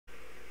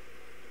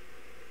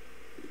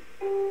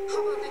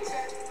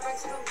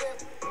to the whip.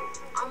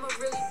 I'm a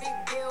really big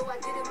deal. I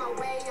did it my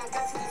way. I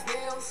got to these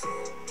meals.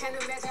 Can't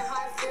imagine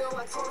how I feel.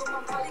 I told him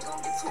I'm probably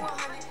gonna get to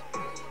 100.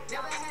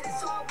 Never had it,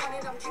 so I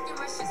wanted. I'm kicking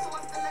my shit, so I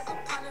feel like a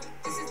punter.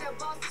 This is that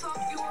boss talk,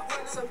 you a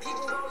runner. Some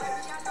people don't like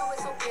me, I know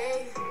it's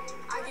okay.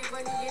 I get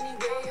money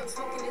anyway. I'm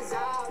smoking this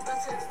out,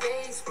 blunt to the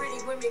face. Pretty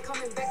women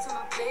coming back to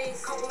my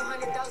place. Couple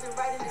 100,000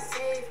 right in the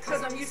safe. Cause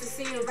I'm used to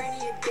seeing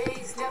rainier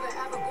days. Never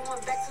ever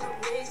going back to the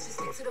ways.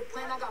 Just stick to the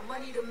plan, I got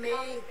money to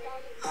make.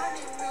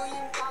 $100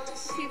 million,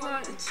 she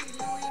want Gucci,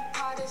 Louis,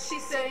 Prada. She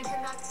said,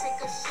 can I take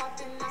a shot?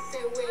 And I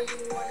said, where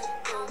you wanna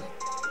go?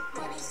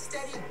 Money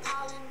steady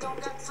piling,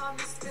 don't got time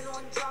to spend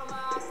on drama.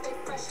 I stay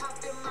fresh, hop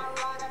in my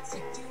ride, I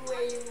take you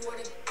where you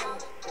wanna go.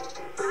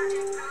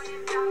 $100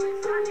 million,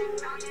 $100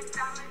 million,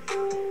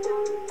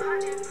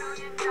 $100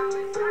 million,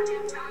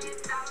 $100 million.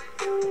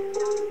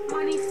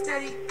 Money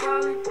steady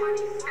piling,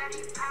 money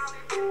steady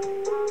piling,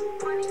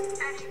 money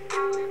steady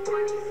piling,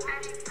 money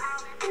steady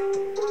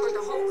piling. Brought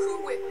the whole crew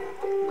with me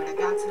when I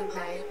got to the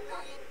bay.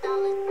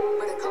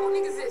 But a couple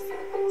niggas is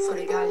so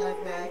they got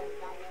left back.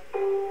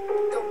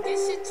 Don't get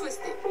shit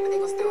twisted, but they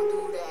gon' still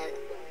do that.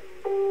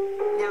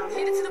 Now I'm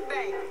headed to the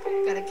bank,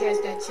 gotta cash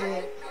that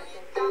check.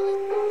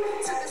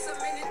 Took us a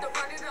minute to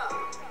run it up.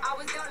 I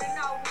was down and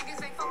out,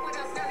 niggas ain't fuck with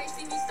us. Now they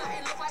see me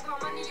stuntin', look like my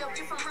money up.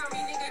 Get from around me,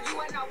 nigga, you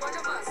are not one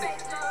of us.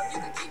 Fake love, you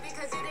can keep it,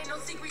 cause it ain't no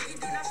secret. You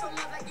do not show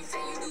love like you say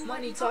you do.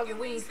 Money talking,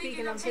 we ain't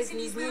speaking. I'm chasing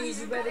these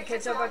movies, you better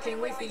catch up, I can't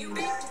wait for you.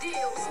 Big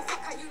deal, so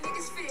fuck how you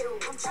niggas feel.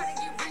 I'm trying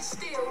to get rich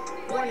still.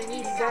 Want and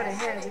need it, gotta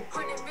have it.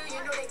 100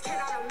 million, no they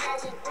cannot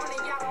imagine. On a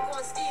yacht, I'm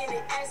going skiing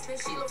in Aspen.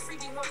 She look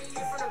freaky, want me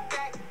here from the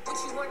back. What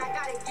you want, I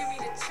gotta give me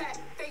the check.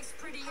 Face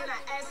pretty and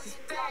her ass is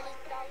fat.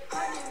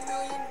 $100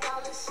 million,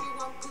 she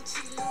want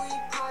Gucci, Louis,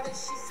 Prada.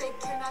 She say,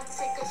 can I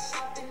take a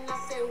shot? And I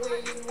said,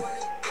 where you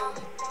wanna go?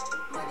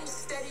 Money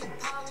steady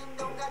piling,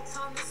 don't got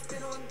time to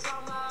spend on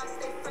drama. I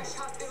stay fresh,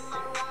 hop in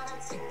my ride, I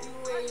take you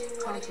where you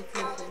wanna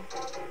go.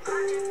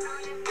 $100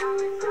 million,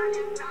 $100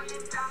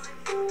 million,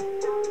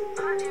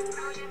 $100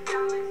 million,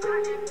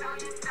 $100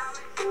 million.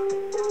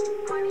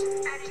 Money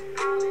steady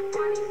piling,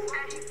 money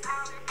steady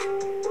piling,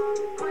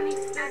 money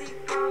steady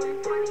piling,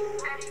 money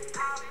steady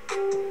piling.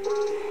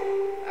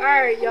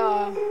 Alright,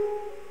 y'all.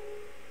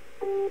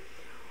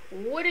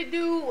 What it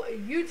do,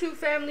 YouTube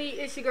family?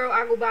 It's your girl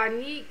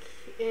igobyneq,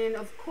 and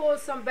of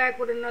course I'm back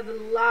with another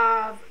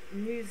live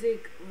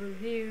music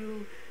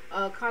review,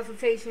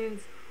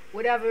 consultations,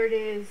 whatever it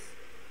is.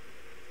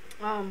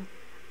 I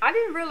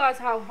didn't realize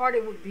how hard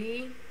it would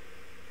be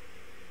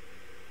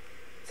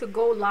to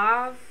go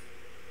live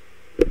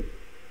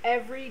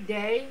every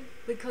day,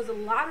 because a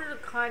lot of the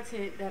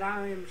content that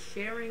I am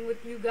sharing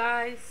with you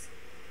guys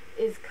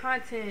is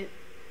content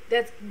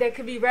that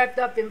could be wrapped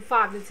up in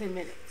 5 to 10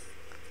 minutes.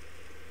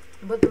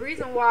 But the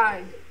reason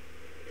why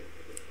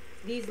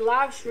these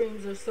live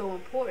streams are so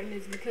important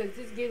is because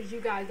this gives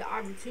you guys the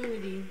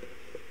opportunity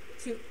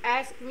to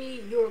ask me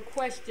your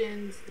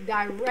questions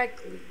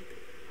directly,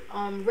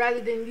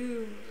 rather than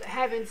you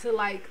having to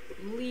like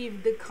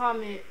leave the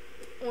comment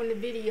on the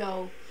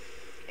video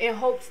in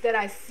hopes that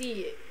I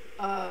see it.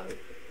 I'm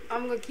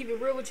gonna keep it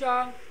real with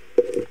y'all.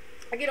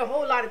 I get a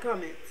whole lot of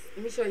comments.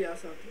 Let me show y'all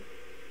something.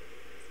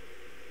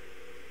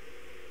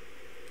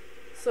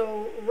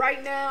 So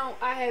right now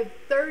I have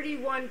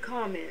 31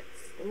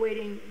 comments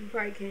waiting. You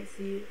probably can't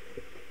see it.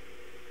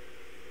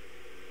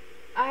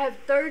 I have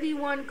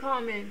 31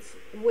 comments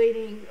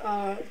waiting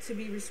to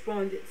be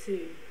responded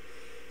to.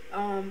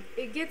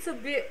 It gets a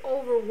bit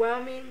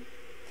overwhelming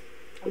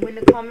when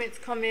the comments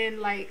come in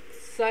like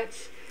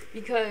such,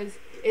 because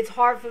it's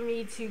hard for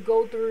me to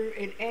go through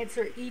and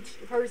answer each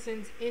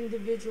person's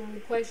individual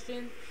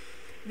question,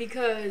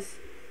 because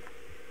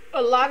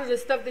a lot of the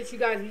stuff that you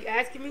guys be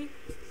asking me,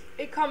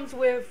 it comes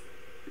with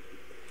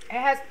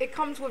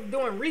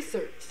doing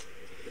research.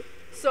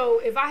 So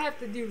if I have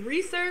to do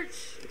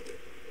research,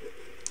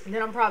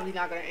 then I'm probably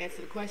not going to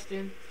answer the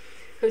question,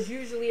 because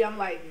usually I'm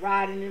like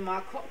riding in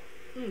my car.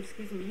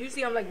 Excuse me.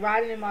 Usually I'm like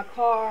riding in my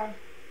car.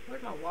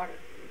 Where's my water?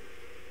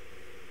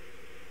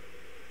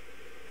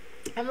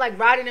 I'm like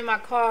riding in my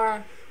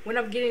car when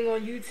I'm getting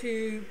on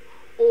YouTube,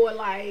 or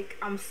like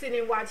I'm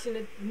sitting watching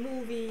a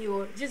movie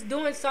or just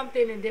doing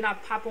something, and then I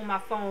pop on my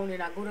phone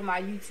and I go to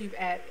my YouTube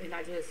app and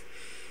I just,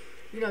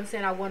 you know what I'm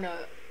saying, I want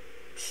to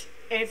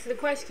answer the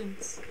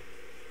questions.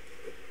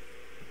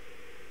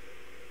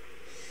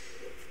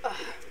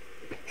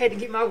 Had to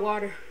get my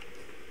water.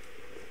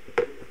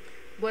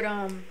 But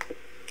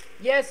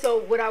yeah, so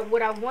what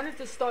I wanted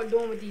to start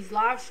doing with these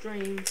live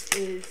streams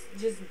is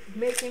just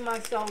making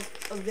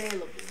myself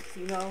available,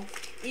 you know.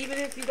 Even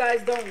if you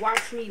guys don't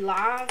watch me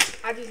live,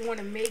 I just want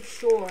to make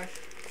sure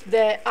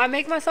that I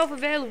make myself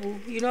available,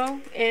 you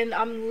know, and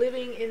I'm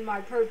living in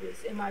my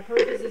purpose. And my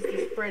purpose is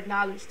to spread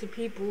knowledge to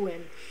people.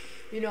 And,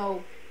 you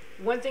know,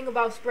 one thing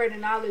about spreading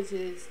knowledge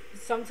is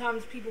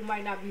sometimes people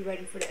might not be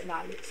ready for that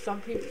knowledge.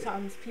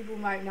 Sometimes people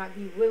might not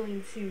be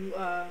willing to,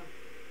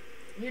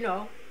 you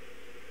know,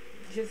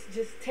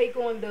 just take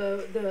on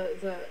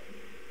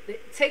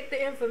take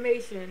the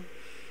information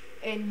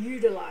and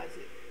utilize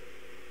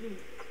it.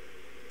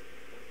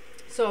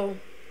 So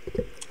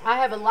I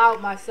have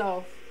allowed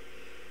myself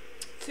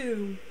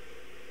to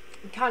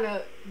kind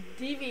of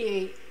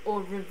deviate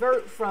or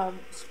revert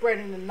from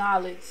spreading the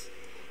knowledge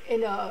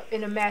in a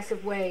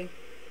massive way,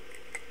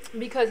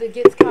 because it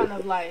gets kind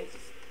of like,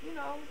 you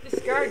know,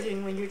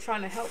 discouraging when you're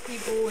trying to help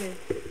people and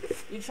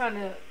you're trying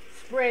to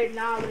spread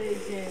knowledge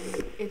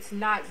and it's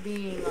not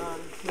being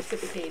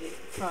reciprocated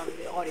from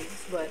the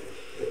audience. But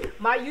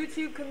my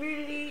YouTube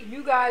community,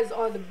 you guys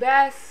are the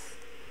best.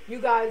 You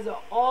guys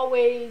are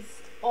always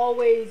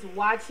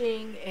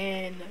watching,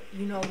 and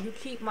you know, I'm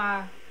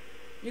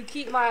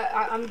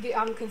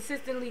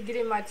consistently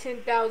getting my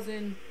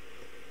 10,000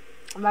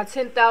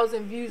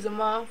 views a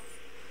month.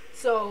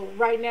 So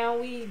right now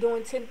we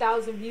doing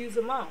 10,000 views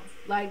a month.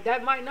 Like,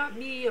 that might not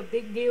be a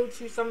big deal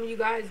to some of you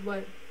guys,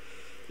 but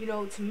you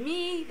know, to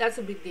me, that's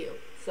a big deal.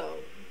 So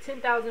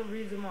 10,000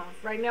 views a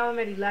month. Right now I'm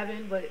at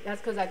 11, but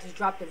that's because I just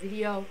dropped a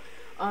video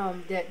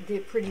that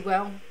did pretty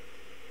well.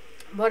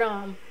 But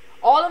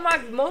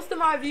most of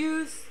my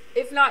views,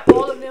 if not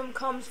all of them,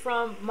 comes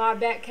from my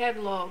back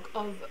catalog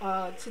of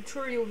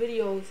tutorial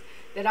videos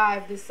that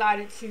I've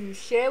decided to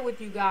share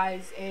with you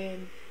guys.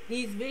 And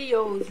these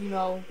videos, you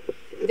know,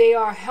 they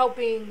are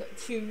helping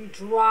to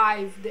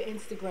drive the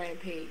Instagram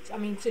page. I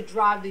mean, to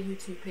drive the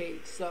YouTube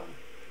page. So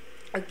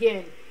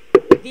again,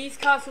 these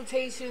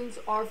consultations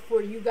are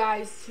for you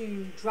guys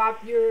to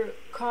drop your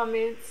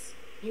comments,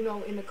 you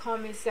know, in the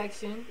comment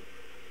section,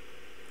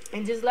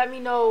 and just let me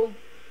know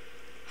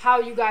how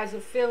you guys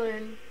are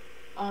feeling,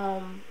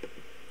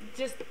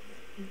 just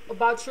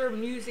about your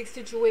music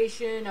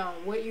situation,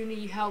 what you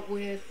need help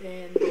with,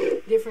 and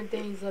different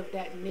things of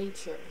that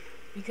nature.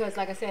 Because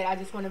like I said, I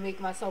just want to make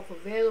myself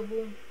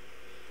available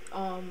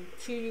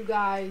to you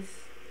guys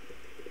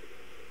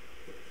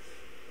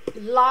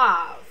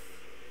live,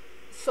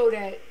 so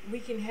that we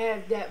can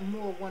have that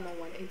more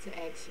one-on-one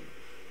interaction.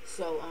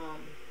 So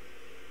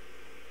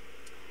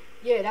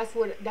yeah, that's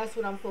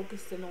what I'm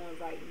focusing on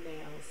right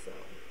now. So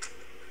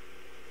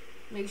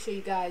make sure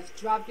you guys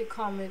drop your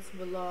comments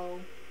below.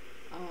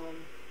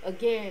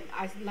 Again,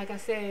 like I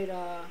said,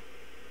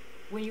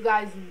 when you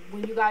guys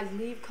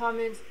leave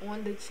comments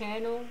on the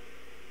channel,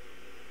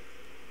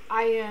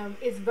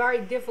 it's very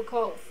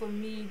difficult for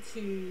me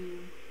to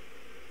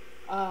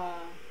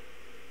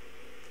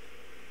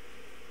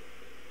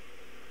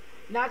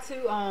not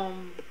to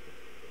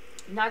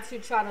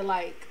try to,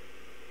 like,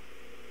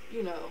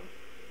 you know,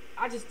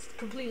 I just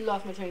completely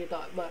lost my train of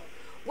thought. But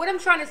what I'm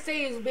trying to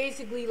say is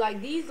basically,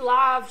 like, these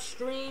live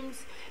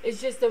streams is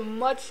just a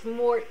much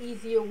more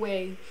easier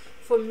way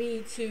for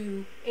me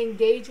to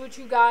engage with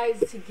you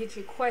guys, to get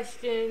your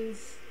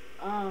questions,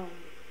 and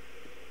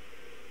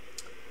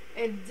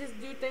just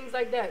do things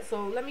like that.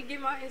 So let me get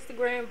my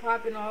Instagram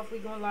popping off. We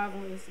going live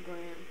on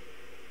Instagram.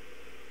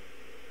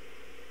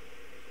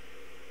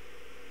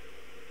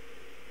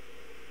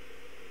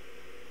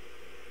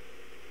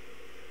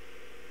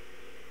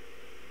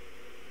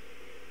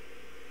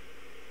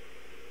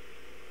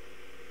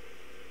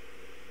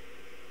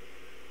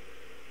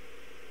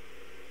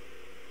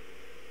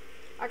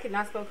 I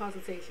cannot spell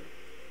consultation.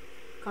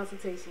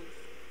 Consultations.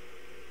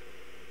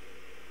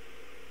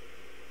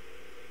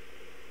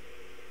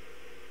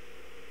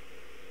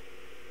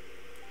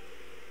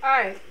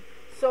 Alright,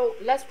 so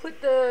let's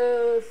put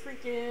the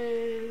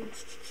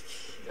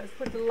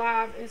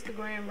live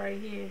Instagram right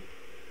here.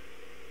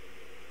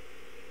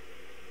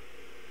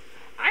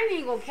 I ain't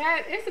even gonna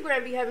cap.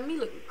 Instagram be having me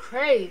looking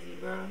crazy,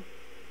 bro.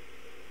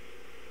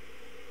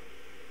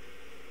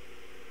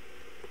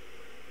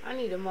 I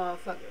need a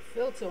motherfucking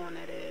filter on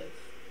that ass.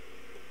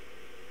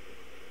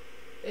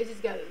 They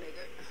just got a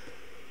nigga.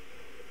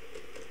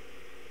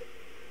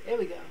 There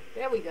we go.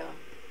 There we go.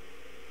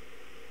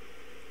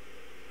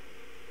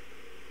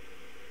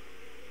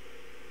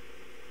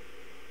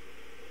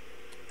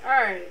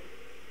 Alright.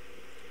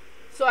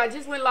 So I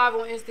just went live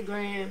on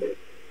Instagram.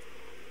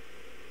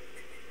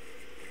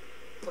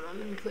 Hold on,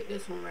 let me put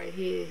this one right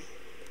here.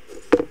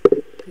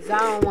 Because I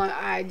don't want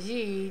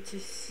IG to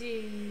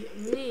see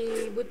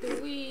me with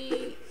the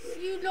weed.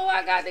 You know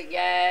I got the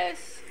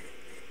gas.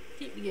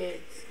 Keep the gas.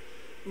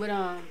 But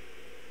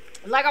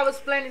like I was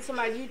explaining to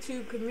my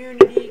YouTube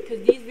community,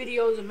 because these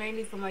videos are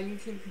mainly for my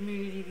YouTube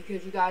community,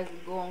 because you guys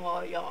are going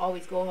hard. Y'all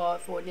always go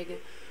hard for a nigga.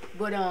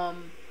 But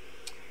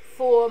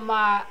for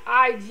my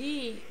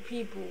IG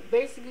people,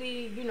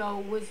 basically, you know,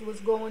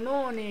 what's going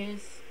on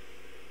is,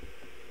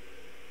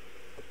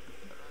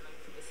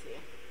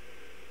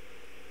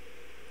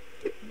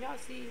 y'all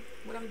see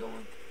what I'm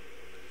doing?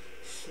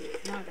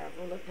 Shit, now I gotta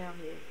roll up down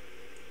here.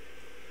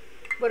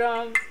 But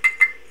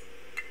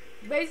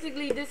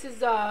basically, this is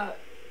for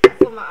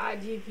my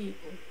IG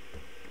people.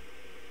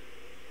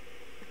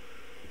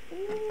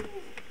 Ooh.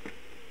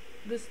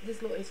 This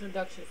little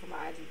introduction for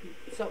my IG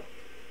people. So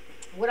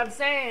what I'm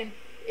saying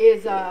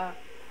is, I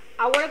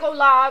want to go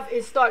live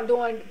and start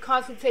doing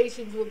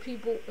consultations with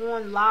people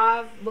on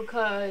live,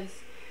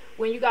 because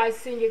when you guys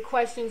send your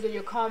questions or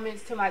your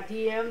comments to my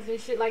DMs and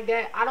shit like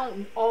that, I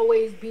don't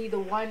always be the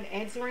one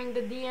answering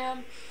the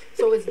DM.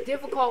 So it's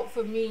difficult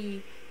for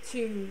me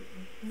to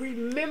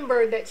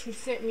remember that you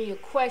sent me a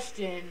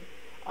question,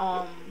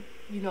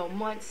 you know,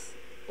 months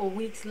or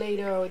weeks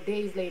later or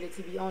days later,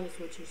 to be honest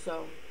with you.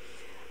 So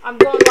I'm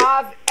going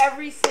live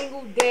every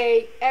single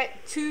day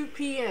at 2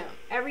 p.m.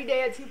 Every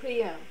day at 2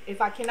 p.m.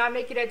 If I cannot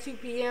make it at 2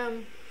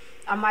 p.m.,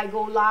 I might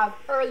go live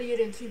earlier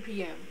than 2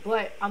 p.m.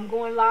 But I'm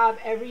going live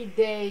every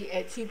day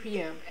at 2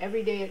 p.m.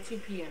 Every day at 2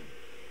 p.m.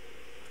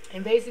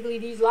 And basically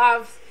these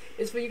lives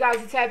is for you guys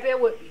to tap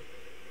in with me.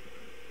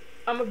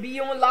 I'm going to be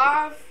on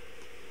live.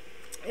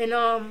 And,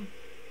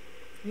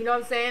 you know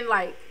what I'm saying?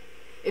 Like,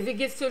 if it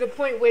gets to the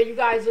point where you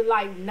guys are,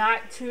 like,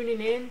 not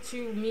tuning in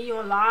to me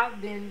on live,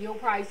 then you'll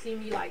probably see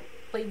me, like,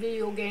 play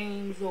video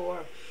games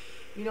or,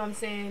 you know what I'm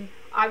saying?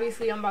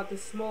 Obviously, I'm about to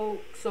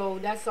smoke, so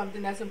that's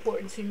something that's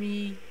important to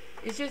me.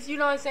 It's just, you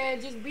know what I'm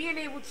saying, just being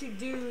able to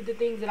do the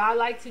things that I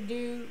like to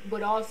do,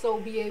 but also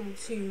be able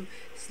to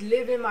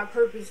live in my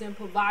purpose and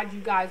provide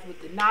you guys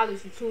with the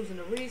knowledge, the tools, and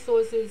the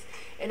resources.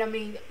 And I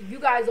mean, you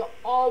guys are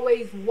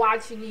always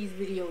watching these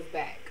videos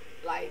back.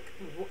 Like,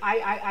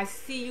 I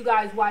see you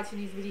guys watching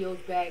these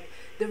videos back.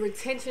 The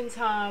retention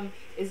time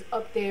is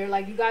up there.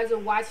 Like, you guys are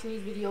watching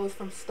these videos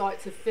from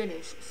start to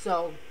finish.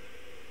 So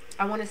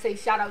I want to say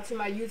shout out to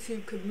my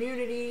YouTube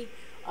community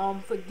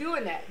for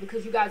doing that,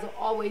 because you guys are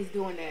always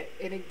doing that.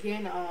 And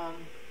again,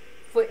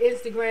 for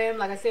Instagram,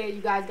 like I said, you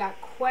guys got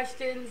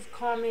questions,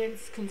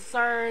 comments,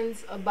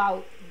 concerns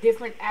about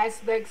different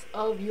aspects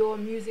of your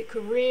music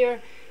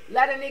career,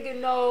 let a nigga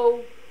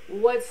know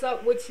what's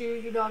up with you.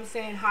 You know what I'm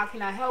saying? How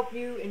can I help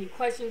you? Any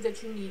questions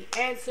that you need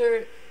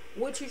answered,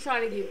 what you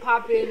trying to get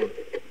popping.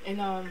 And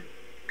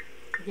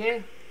yeah,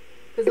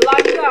 because a lot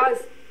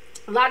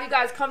of you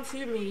guys come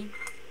to me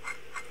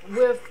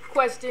with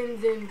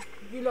questions and,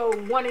 you know,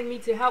 wanting me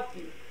to help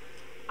you.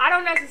 I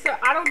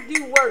don't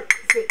do work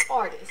for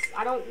artists.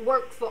 I don't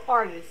work for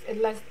artists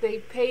unless they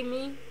pay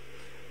me.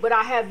 But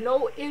I have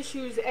no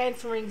issues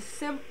answering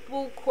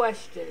simple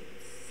questions.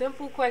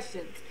 Simple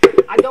questions.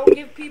 I don't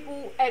give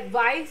people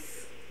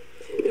advice.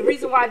 The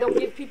reason why I don't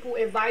give people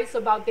advice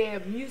about their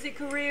music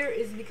career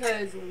is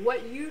because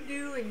what you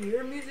do in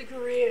your music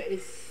career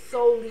is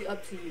solely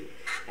up to you.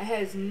 It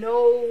has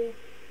no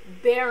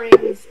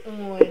bearings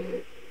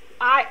on.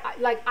 I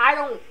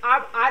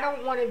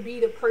don't want to be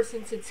the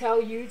person to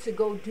tell you to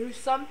go do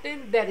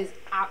something that is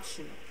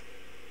optional.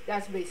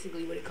 That's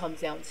basically what it comes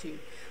down to.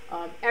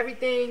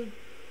 Everything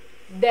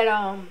that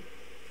I'm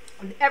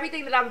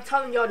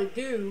telling y'all to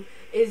do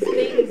is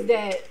things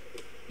that,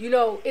 you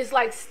know, it's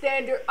like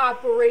standard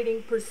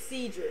operating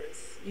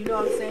procedures. You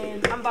know what I'm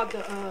saying? I'm about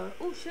to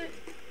oh shit.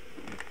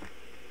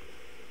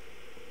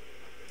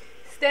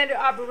 Standard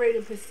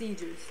operating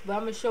procedures. But I'm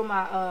gonna show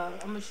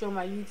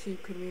my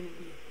YouTube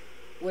community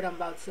what I'm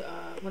about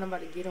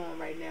to get on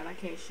right now. And I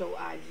can't show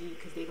IG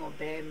because they're gonna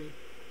ban me.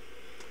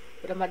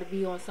 But I'm about to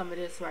be on some of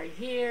this right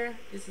here.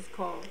 This is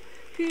called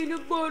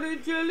peanut butter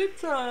jelly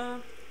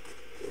time.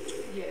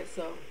 Yeah,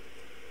 so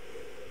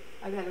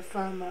I gotta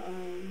find my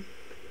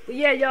but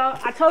yeah, y'all,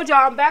 I told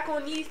y'all I'm back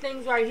on these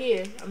things right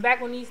here.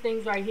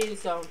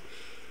 So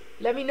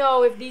let me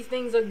know if these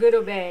things are good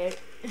or bad.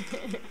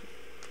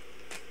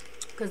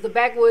 Because the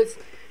backwoods,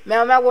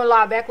 man, I'm not gonna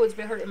lie, backwoods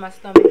been hurting my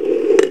stomach.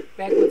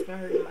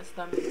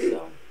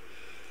 So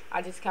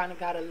I just kind of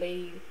gotta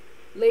lay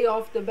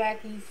off the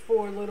backies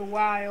for a little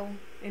while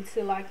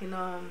until I can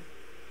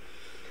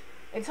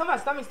until my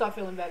stomach start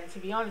feeling better, to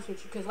be honest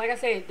with you. Because like I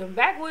said, the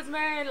backwoods,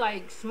 man,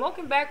 like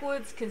smoking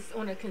backwoods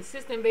on a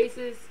consistent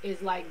basis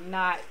is like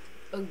not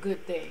a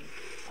good thing.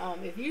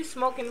 If you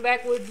smoking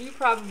backwoods, you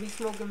probably be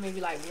smoking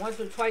maybe like once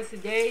or twice a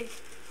day.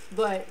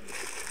 But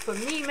for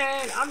me,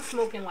 man, I'm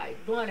smoking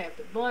like blunt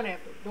after blunt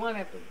after blunt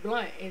after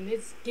blunt, and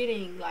it's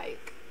getting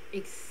like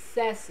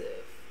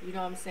excessive. You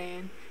know what I'm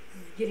saying?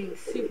 It's getting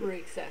super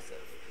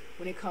excessive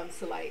when it comes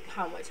to like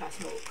how much I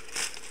smoke.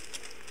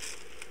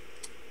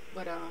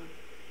 But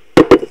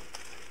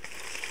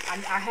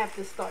I have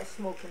to start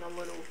smoking a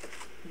little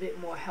bit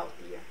more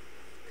healthier,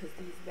 because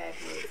these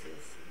backwoods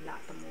is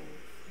not the move.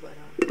 But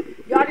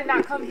y'all did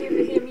not come here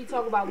to hear me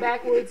talk about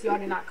backwoods. Y'all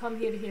did not come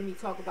here to hear me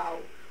talk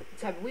about what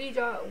type of weed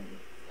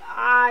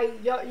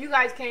you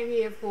guys came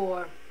here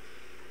for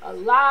a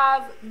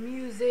live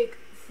music,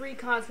 free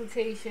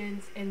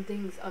consultations, and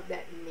things of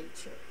that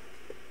nature.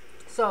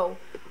 So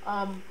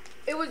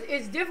it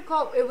was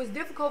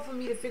difficult for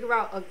me to figure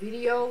out a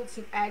video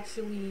to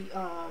actually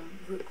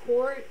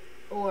record,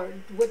 or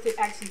what to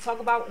actually talk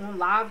about on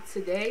live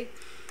today,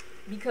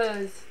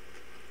 because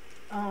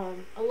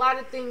a lot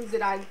of things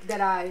that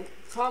I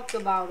talk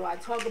about,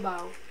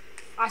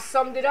 I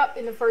summed it up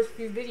in the first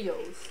few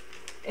videos.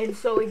 And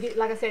so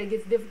like I said, it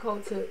gets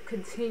difficult to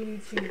continue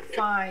to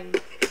find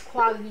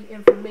quality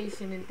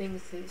information and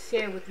things to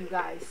share with you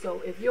guys.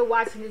 So if you're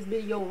watching this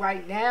video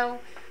right now,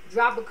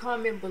 drop a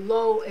comment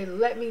below and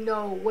let me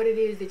know what it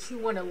is that you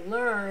want to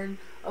learn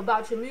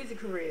about your music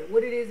career,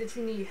 what it is that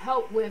you need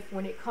help with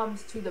when it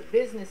comes to the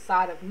business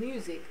side of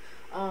music.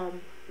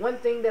 One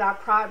thing that I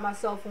pride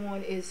myself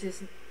on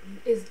is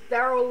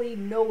thoroughly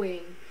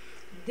knowing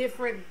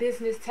different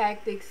business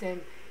tactics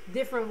and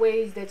different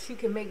ways that you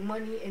can make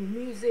money in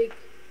music,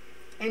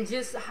 and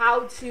just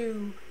how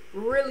to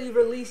really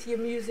release your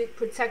music,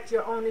 protect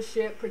your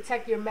ownership,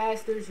 protect your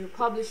masters, your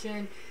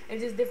publishing, and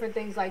just different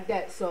things like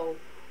that. So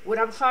what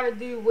I'm trying to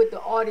do with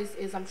the artists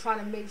is I'm trying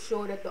to make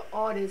sure that the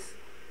artists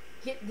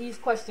get these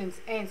questions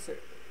answered,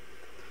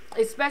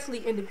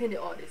 especially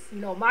independent artists. You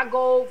know, my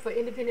goal for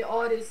independent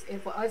artists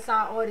and for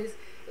unsigned artists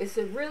is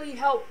to really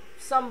help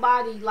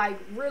somebody, like,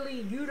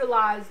 really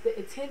utilize the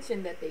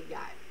attention that they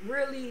got,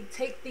 really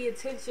take the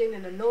attention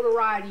and the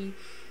notoriety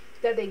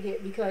that they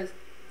get. Because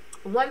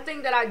one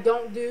thing that I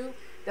don't do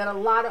that a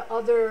lot of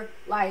other,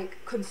 like,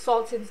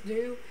 consultants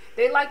do,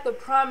 they like to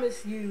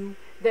promise you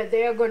that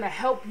they're going to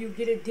help you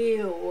get a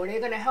deal, or they're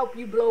going to help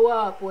you blow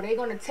up, or they're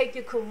going to take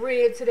your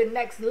career to the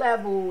next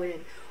level,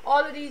 and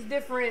all of these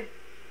different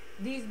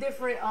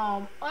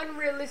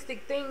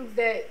unrealistic things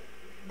that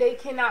they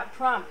cannot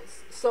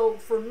promise. So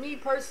for me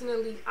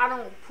personally, I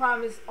don't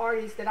promise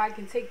artists that I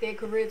can take their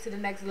career to the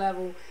next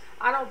level.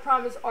 I don't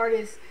promise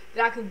artists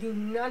that I can do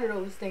none of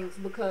those things,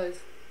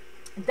 because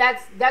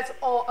that's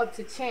all up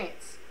to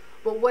chance.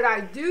 But what I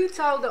do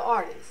tell the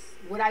artists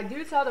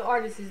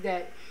is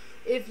that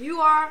if you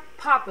are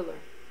popular,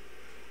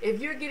 if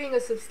you're getting a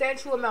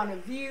substantial amount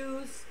of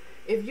views,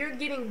 if you're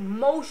getting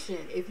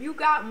motion, if you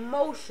got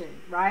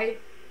motion, right,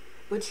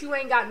 but you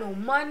ain't got no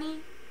money,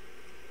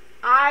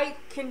 I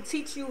can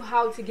teach you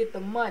how to get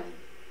the money,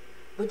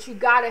 but you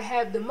gotta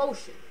have the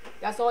motion.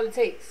 That's all it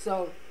takes.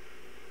 So,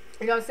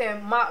 you know what I'm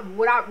saying?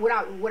 What I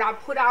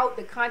put out,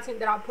 the content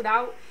that I put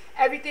out,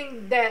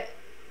 everything that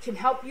can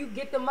help you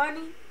get the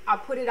money, I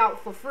put it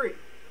out for free.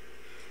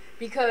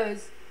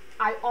 Because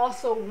I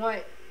also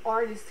want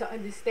artists to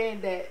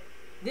understand that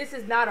this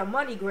is not a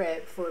money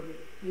grab for me.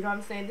 You know what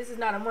I'm saying? This is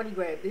not a money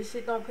grab. This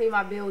shit don't pay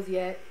my bills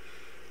yet.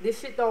 This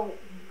shit don't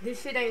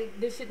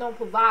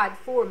provide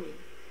for me.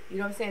 You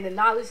know what I'm saying? The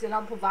knowledge that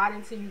I'm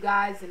providing to you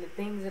guys and the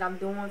things that I'm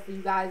doing for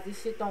you guys,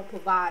 this shit don't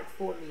provide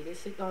for me.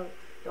 This shit don't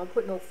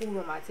put no food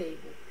on my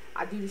table.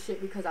 I do this shit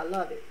because I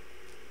love it.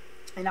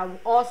 And I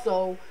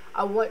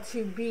want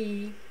to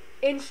be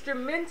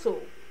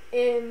instrumental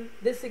in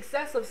the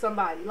success of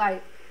somebody.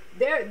 Like,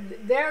 there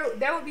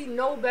would be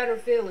no better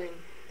feeling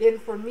than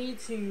for me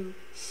to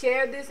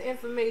share this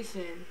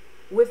information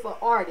with an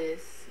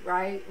artist,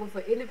 right? With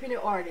an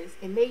independent artist,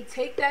 and they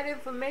take that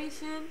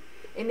information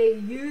and they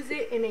use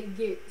it and they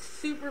get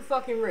super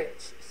fucking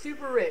rich.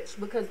 Super rich.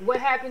 Because what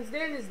happens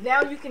then is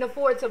now you can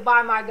afford to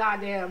buy my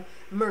goddamn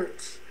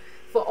merch.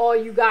 For all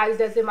you guys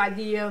that's in my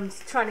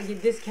DMs trying to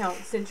get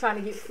discounts and trying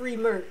to get free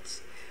merch,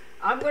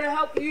 I'm going to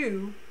help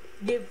you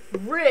get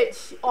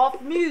rich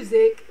off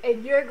music,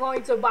 and you're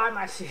going to buy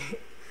my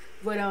shit.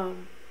 But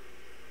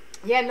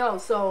yeah, no,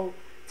 so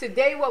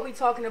today what we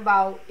talking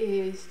about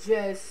is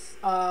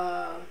just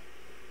YouTube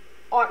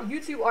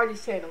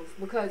artist channels,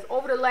 because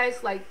over the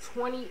last like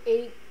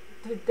 28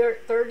 to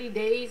 30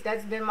 days,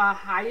 that's been my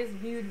highest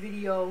viewed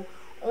video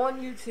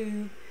on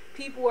YouTube.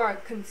 People are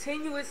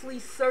continuously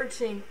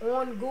searching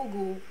on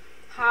Google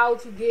how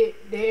to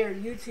get their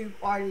YouTube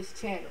artist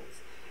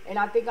channels. And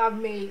I think I've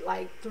made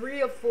like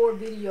 3 or 4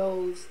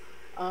 videos,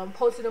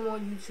 posted them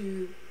on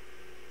YouTube,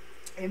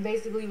 and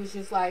basically was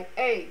just like,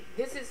 hey,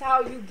 this is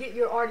how you get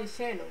your artist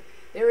channel.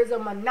 There is a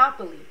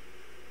monopoly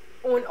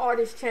on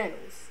artist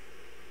channels.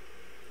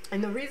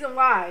 And the reason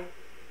why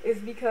is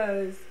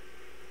because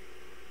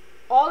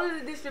all of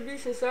the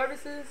distribution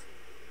services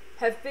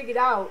have figured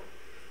out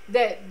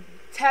that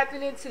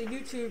tapping into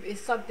YouTube is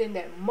something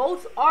that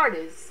most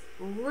artists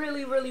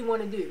really, really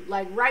want to do.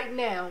 Like right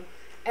now,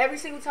 every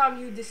single time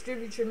you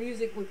distribute your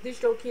music with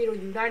DistroKid or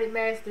United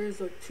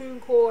Masters or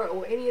TuneCore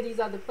or any of these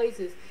other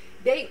places,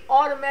 they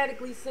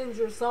automatically send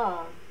your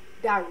song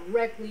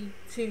directly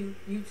to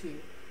YouTube.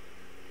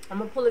 I'm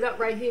going to pull it up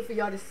right here for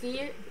y'all to see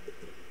it.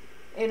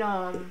 And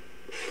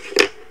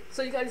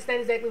so you can understand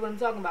exactly what I'm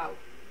talking about.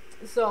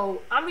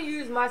 So I'm going to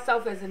use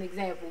myself as an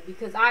example,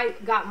 because I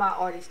got my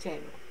artist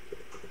channel.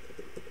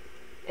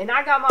 And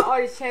I got my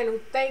artist channel,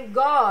 thank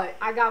God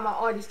I got my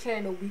artist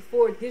channel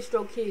before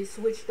DistroKid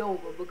switched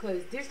over,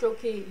 because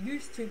DistroKid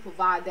used to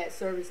provide that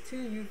service to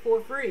you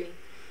for free,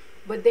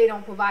 but they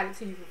don't provide it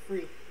to you for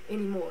free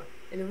anymore.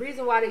 And the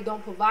reason why they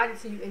don't provide it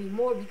to you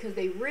anymore, because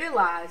they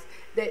realize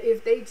that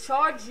if they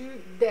charged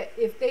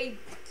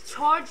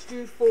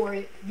you for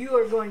it, you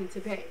are going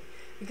to pay.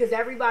 Because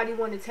everybody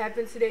want to tap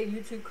into their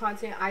YouTube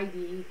content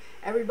ID.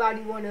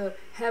 Everybody want to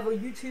have a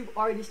YouTube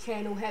artist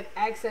channel, have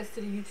access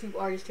to the YouTube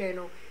artist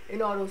channel,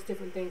 and all those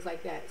different things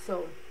like that.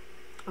 So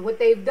what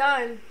they've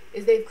done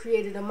is they've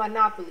created a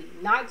monopoly.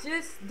 Not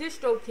just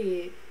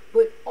DistroKid,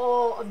 but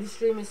all of the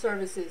streaming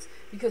services.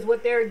 Because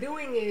what they're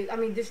doing is,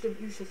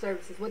 distribution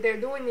services. What they're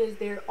doing is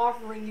they're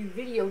offering you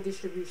video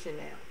distribution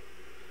now.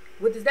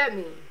 What does that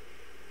mean?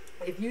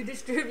 If you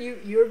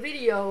distribute your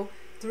video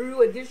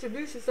through a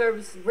distribution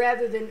service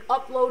rather than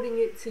uploading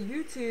it to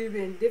YouTube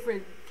and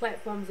different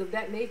platforms of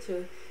that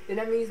nature, then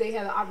that means they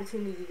have an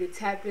opportunity to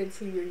tap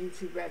into your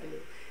YouTube revenue.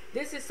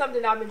 this is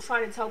something I've been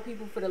trying to tell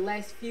people for the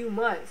last few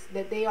months,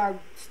 that they are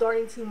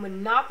starting to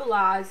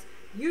monopolize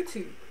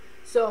YouTube.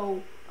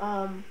 So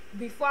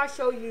before I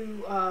show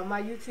you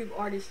my YouTube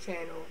artist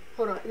channel,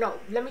 hold on, no,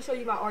 let me show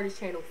you my artist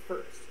channel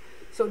first.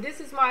 So this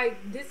is my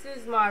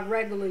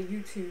regular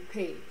YouTube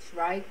page,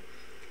 right?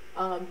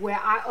 Where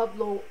I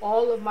upload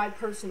all of my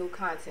personal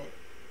content.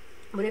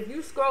 But if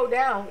you scroll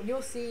down,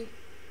 you'll see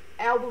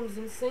albums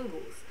and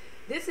singles.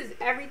 This is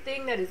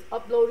everything that is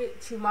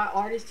uploaded to my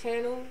artist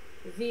channel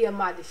via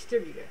my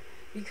distributor,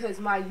 because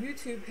my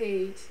YouTube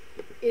page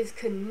is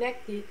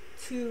connected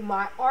to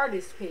my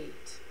artist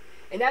page.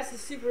 And that's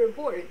super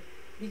important,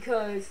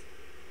 because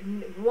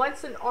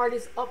once an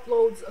artist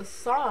uploads a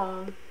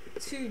song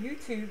to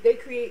YouTube, they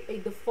create a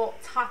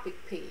default topic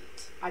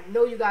page. I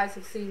know you guys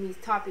have seen these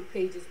topic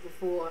pages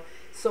before,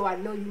 so I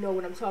know you know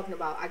what I'm talking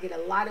about. I get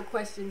a lot of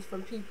questions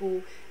from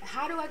people.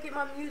 How do I get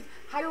my music?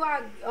 How do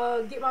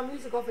I get my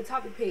music off a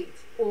topic page?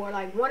 Or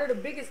like one of the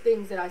biggest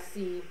things that I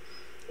see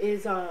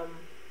is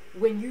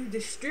when you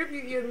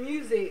distribute your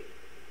music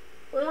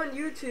on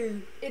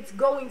YouTube, it's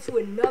going to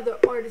another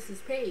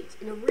artist's page.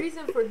 And the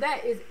reason for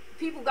that is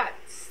people got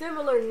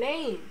similar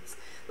names.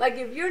 Like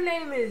if your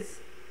name is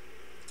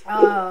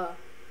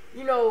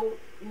you know,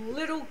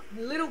 little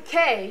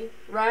K,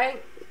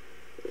 right?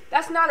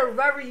 That's not a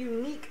very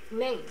unique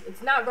name.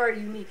 It's not very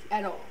unique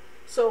at all.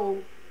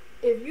 So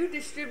if you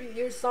distribute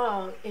your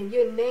song and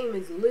your name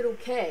is Little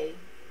K,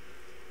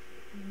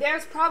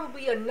 there's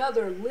probably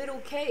another Little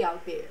K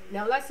out there.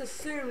 Now let's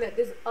assume that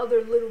this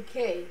other Little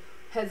K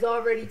has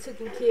already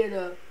taken care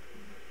of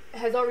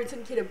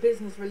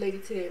business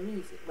related to their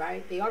music,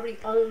 right? They already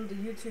own the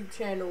YouTube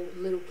channel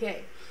Little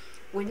K.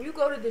 When you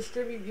go to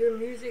distribute your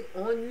music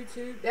on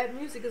YouTube, that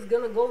music is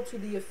going to go to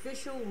the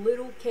official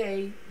Little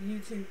K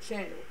YouTube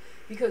channel.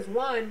 Because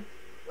one,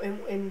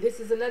 and this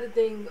is another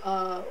thing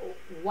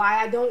why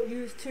I don't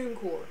use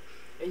TuneCore.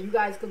 And you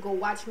guys could go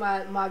watch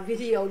my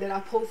video that I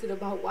posted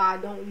about why I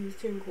don't use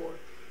TuneCore.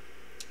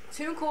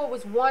 TuneCore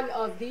was one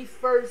of the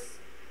first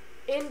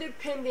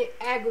independent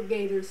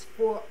aggregators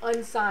for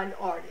unsigned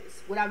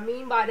artists. What I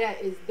mean by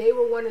that is they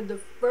were one of the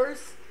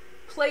first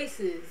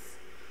places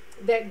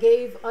that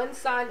gave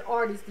unsigned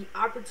artists the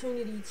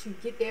opportunity to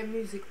get their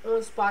music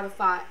on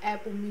Spotify,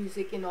 Apple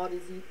Music, and all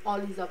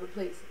these other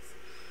places.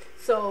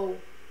 So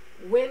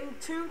when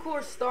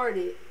TuneCore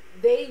started,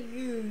 they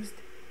used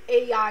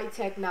AI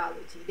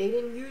technology. They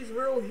didn't use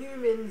real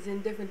humans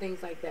and different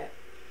things like that.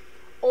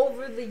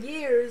 Over the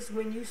years,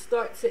 when you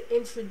start to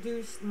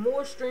introduce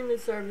more streaming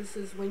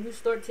services, when you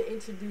start to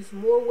introduce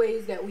more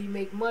ways that we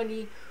make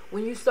money,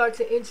 when you start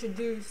to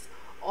introduce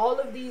all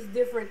of these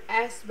different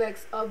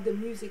aspects of the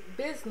music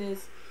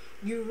business,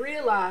 you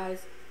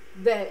realize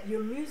that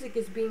your music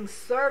is being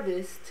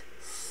serviced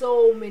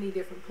so many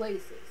different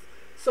places.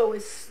 So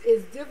it's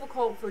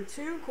difficult for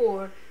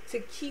TuneCore to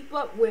keep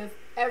up with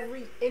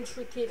every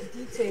intricate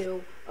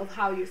detail of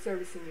how you're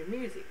servicing your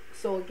music.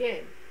 So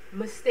again,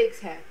 mistakes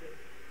happen.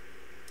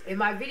 In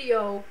my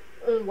video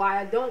on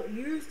why I don't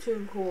use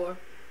TuneCore,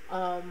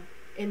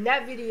 in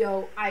that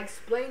video I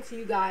explained to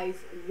you guys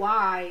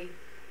why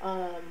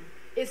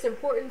it's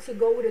important to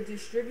go with a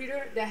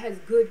distributor that has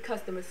good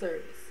customer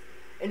service.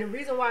 And the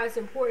reason why it's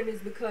important is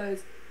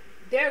because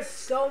there's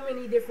so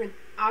many different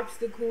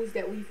obstacles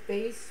that we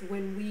face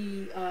when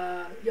we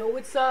yo,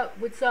 what's up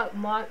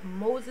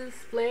Moses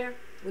Flair,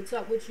 what's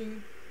up with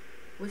you,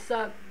 what's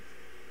up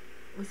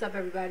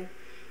everybody.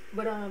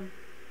 But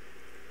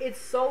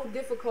it's so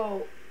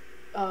difficult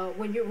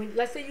when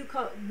let's say you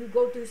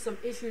go through some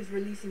issues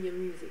releasing your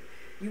music.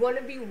 You want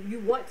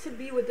to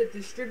be with a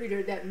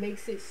distributor that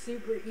makes it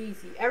super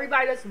easy.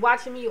 Everybody that's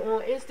watching me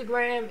on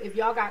Instagram, if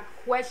y'all got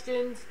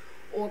questions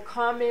or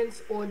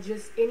comments or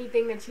just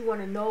anything that you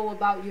want to know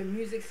about your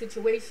music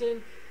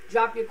situation,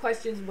 drop your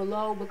questions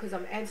below because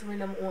I'm answering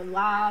them on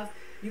live.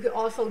 You can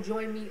also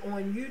join me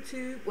on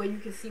YouTube where you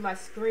can see my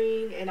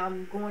screen and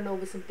I'm going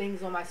over some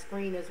things on my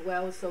screen as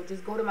well. So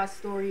just go to my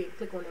story and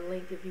click on the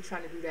link if you're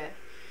trying to do that.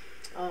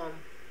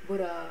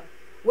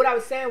 What I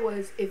was saying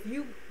was if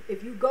you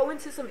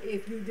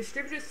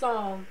distribute a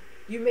song,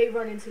 you may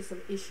run into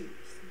some issues.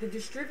 The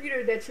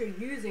distributor that you're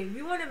using,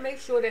 you want to make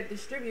sure that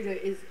distributor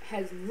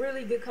has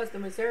really good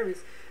customer service,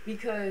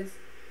 because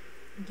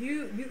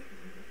you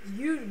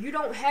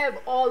don't have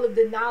all of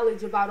the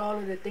knowledge about all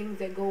of the things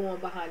that go on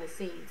behind the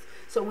scenes.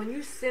 So when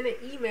you send an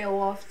email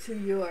off to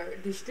your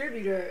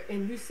distributor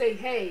and you say,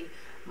 hey,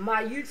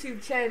 my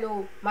YouTube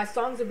channel, my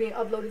songs are being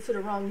uploaded to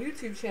the wrong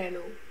YouTube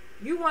channel,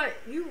 you want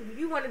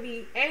to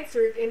be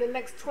answered in the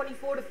next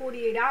 24 to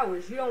 48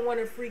 hours. You don't want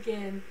to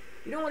freaking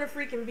be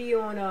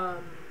on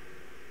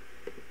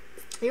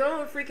you don't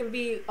want to freaking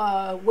be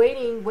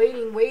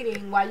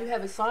waiting while you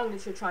have a song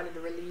that you're trying to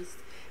release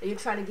and you're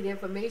trying to get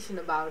information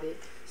about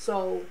it.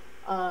 So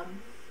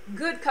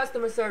good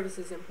customer service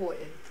is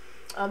important.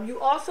 You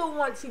also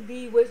want to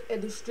be with a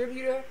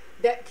distributor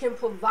that can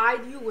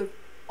provide you with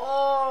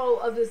all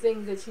of the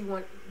things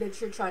that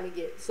you're trying to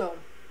get. So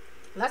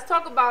let's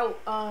talk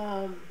about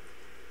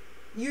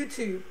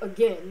YouTube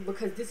again,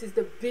 because this is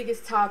the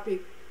biggest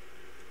topic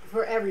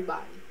for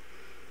everybody.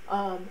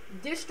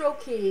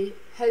 DistroKid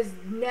has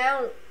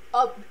now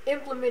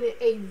implemented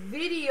a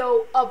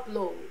video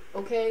upload.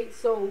 Okay,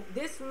 so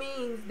this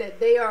means that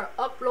they are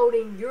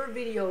uploading your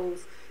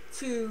videos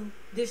to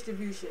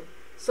distribution.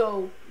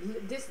 So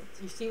this,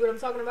 you see what I'm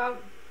talking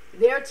about?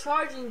 They're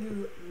charging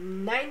you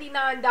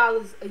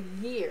 $99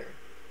 a year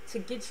to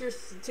get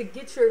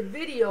your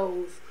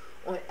videos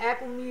on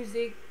Apple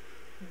Music,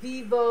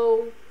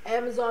 Vivo,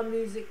 Amazon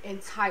Music,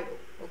 and Tidal.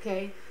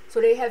 Okay,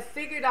 so they have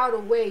figured out a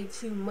way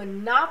to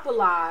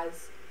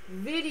monopolize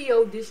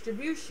video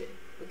distribution.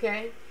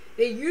 Okay,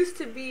 there used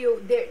to be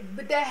there,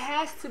 but there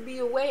has to be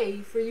a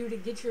way for you to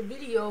get your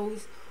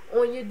videos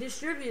on your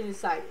distributing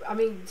site. I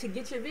mean, to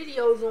get your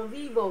videos on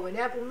Vivo and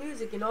Apple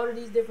Music and all of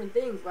these different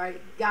things, right?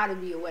 Gotta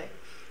be a way.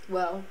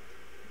 Well,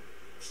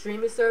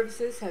 streaming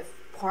services have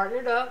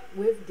partnered up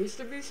with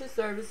distribution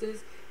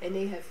services, and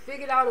they have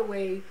figured out a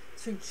way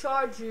to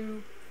charge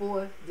you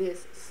for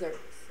this service.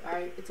 All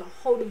right, it's a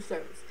whole new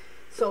service.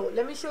 So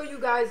let me show you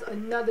guys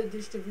another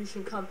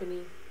distribution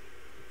company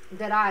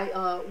that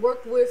I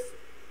worked with.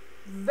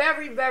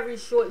 Very, very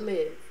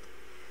short-lived.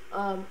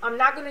 I'm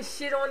not gonna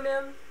shit on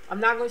them. I'm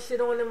not gonna shit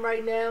on them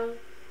right now.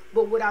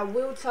 But what I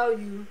will tell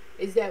you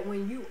is that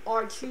when you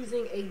are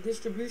choosing a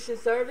distribution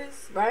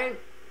service, right,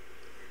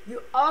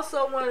 you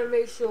also want to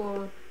make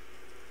sure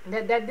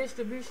that that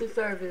distribution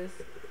service,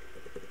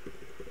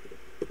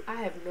 I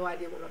have no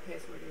idea what my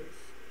password is.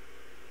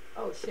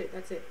 Oh shit,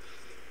 that's it.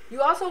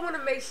 You also want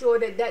to make sure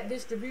that that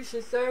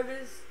distribution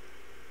service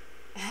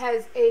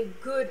has a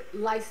good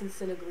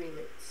licensing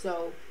agreement.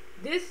 So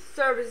this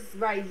service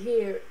right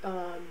here,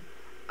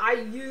 I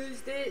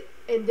used it,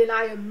 and then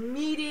I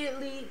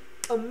immediately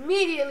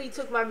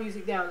took my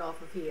music down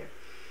off of here.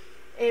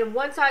 And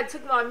once I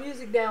took my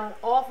music down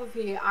off of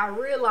here, I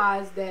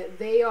realized that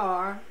they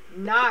are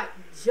not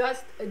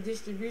just a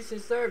distribution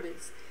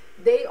service.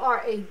 They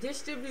are a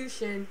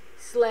distribution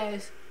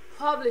 /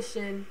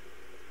 publishing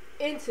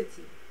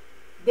entity.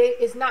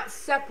 It's not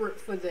separate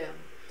for them.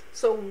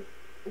 So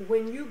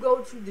when you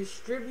go to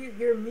distribute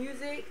your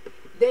music,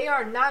 they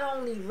are not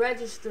only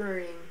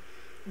registering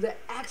the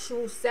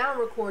actual sound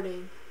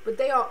recording, but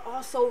they are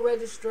also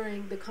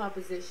registering the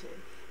composition.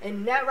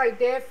 And that right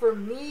there for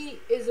me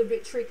is a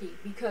bit tricky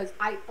because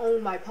I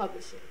own my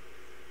publishing.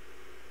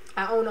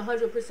 I own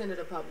 100% of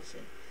the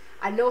publishing.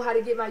 I know how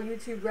to get my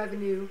YouTube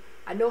revenue.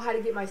 I know how to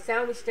get my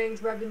Sound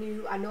Exchange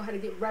revenue. I know how to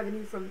get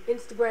revenue from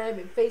Instagram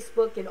and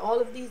Facebook and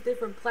all of these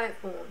different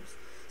platforms.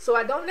 So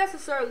I don't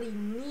necessarily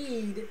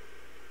need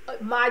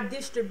my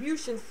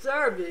distribution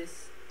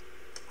service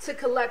to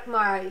collect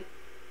my,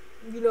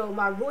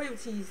 my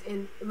royalties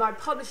and my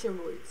publishing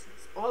royalties.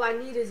 All I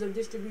need is a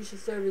distribution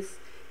service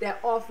that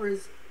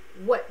offers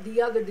what the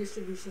other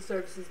distribution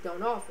services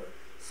don't offer.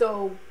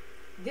 So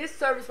this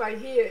service right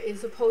here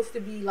is supposed to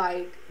be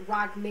like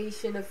Rock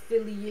Nation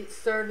affiliate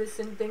service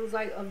and things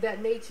like of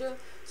that nature.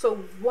 So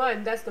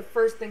one, that's the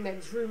first thing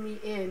that drew me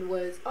in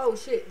was, oh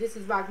shit, this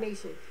is Rock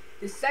Nation.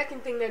 The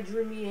second thing that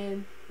drew me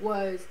in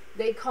was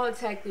they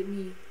contacted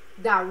me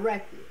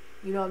directly.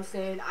 You know what I'm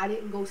saying? I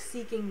didn't go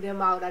seeking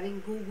them out. I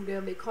didn't Google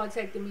them. They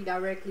contacted me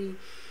directly.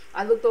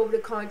 I looked over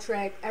the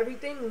contract.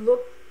 Everything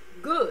looked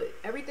good.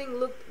 Everything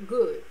looked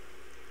good.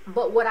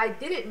 But what I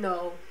didn't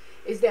know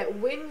is that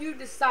when you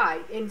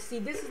decide, and see,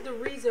 this is the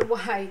reason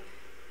why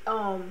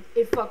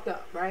it fucked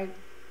up, right?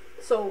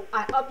 So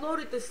I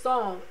uploaded the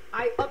song.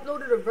 I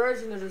uploaded a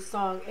version of the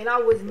song, and I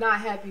was not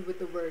happy with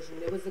the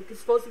version. It was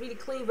supposed to be the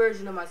clean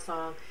version of my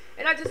song,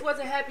 and I just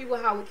wasn't happy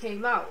with how it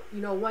came out.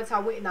 Once I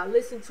went and I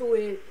listened to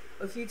it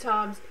a few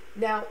times,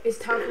 now it's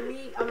time for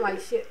me. I'm like,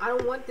 shit, I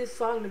don't want this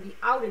song to be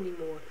out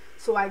anymore.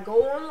 So I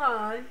go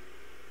online.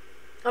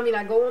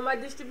 I go on my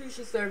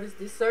distribution service,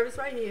 this service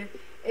right here,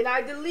 and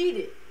I delete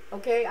it.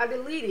 Okay, I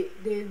deleted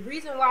it. The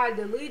reason why I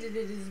deleted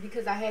it is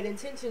because I had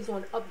intentions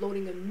on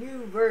uploading a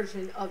new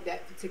version of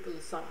that particular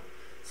song.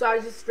 So I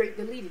just straight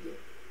deleted it.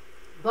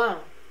 Boom.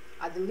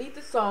 I delete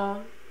the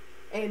song,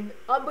 and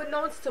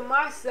unbeknownst to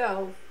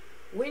myself,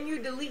 when you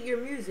delete your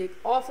music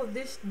off of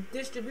this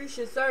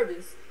distribution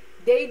service,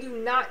 they do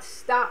not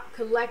stop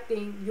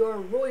collecting your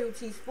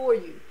royalties for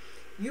you.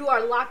 You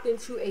are locked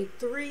into a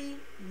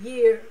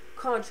 3-year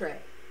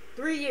contract.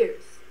 3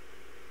 years.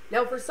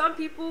 Now, for some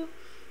people,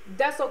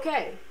 that's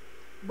okay.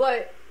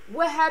 But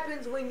what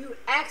happens when you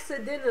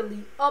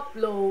accidentally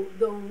upload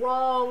the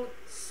wrong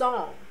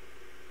song?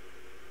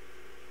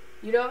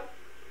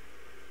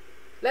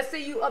 Let's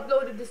say you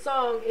uploaded the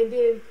song, and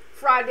then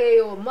Friday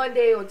or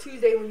Monday or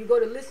Tuesday when you go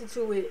to listen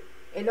to it,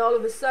 and all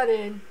of a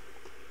sudden,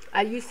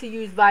 I used to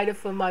use Vita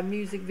for my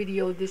music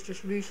video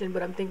distribution,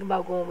 but I'm thinking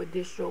about going with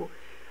Distro.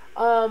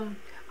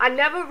 I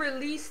never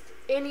released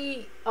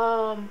any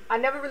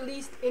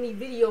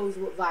videos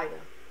with Vita.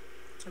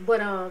 But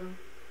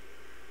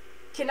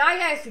can I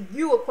ask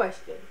you a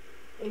question?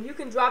 And you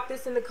can drop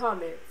this in the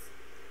comments.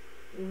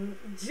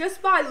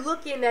 Just by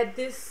looking at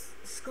this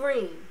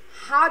screen,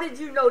 how did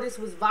you know this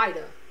was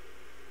Vita?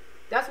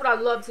 That's what I'd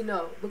love to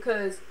know,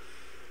 because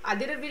I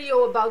did a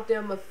video about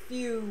them a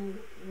few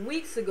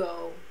weeks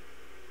ago,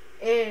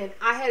 and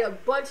I had a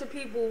bunch of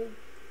people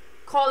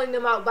calling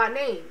them out by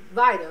name.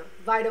 Vida.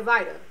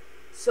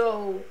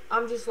 So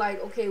I'm just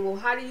like, okay, well,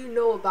 how do you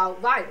know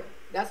about Vida?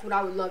 That's what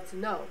I would love to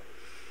know.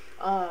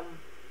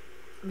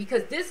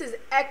 Because this is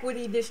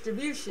equity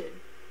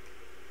distribution.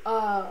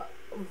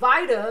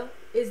 Vida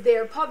is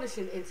their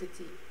publishing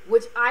entity,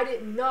 which I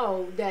didn't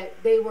know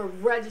that they were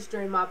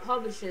registering my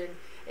publishing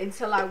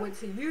until I went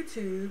to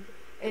YouTube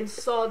and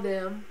saw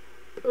them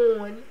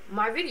on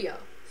my video.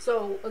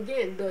 So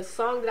again, the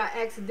song that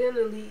I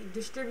accidentally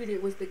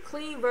distributed was the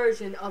clean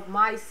version of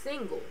my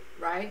single,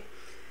 right?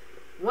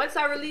 Once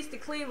I released the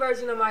clean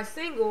version of my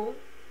single,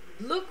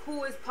 look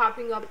who is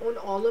popping up on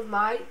all of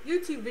my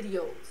YouTube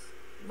videos.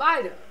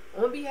 Vida,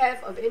 on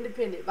behalf of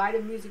independent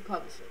Vida Music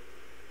Publishing.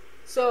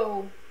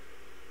 So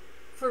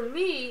for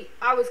me,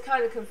 I was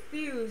kind of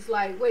confused,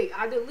 like, wait,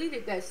 I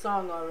deleted that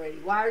song already.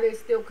 Why are they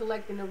still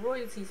collecting the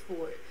royalties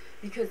for it?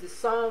 Because the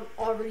song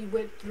already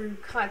went through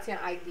Content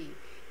ID.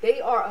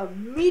 They are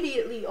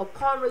immediately,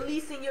 upon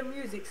releasing your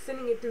music,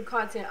 sending it through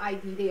Content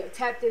ID. They are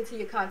tapped into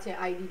your Content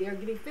ID. They are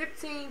getting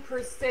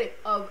 15%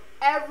 of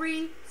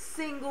every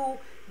single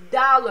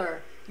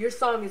dollar your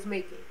song is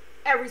making.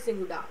 Every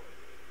single dollar.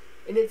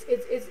 And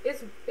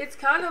it's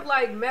kind of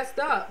like messed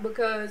up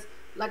because,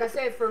 like I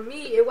said, for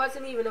me, it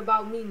wasn't even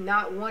about me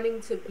not wanting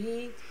to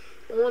be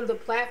on the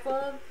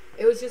platform.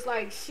 It was just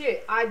like,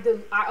 shit, I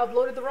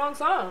uploaded the wrong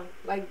song.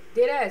 Like,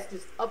 dead ass,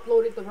 just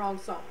uploaded the wrong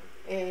song.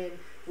 And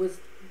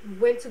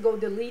went to go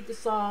delete the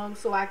song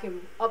so I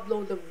can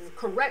upload the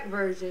correct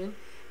version.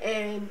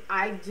 And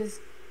I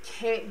just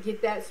can't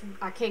get that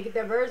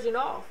version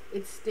off.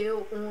 It's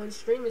still on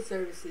streaming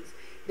services.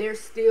 They're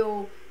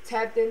still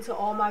tapped into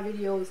all my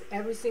videos.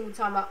 Every single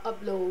time I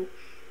upload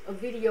a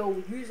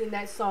video using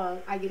that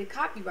song, I get a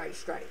copyright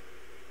strike.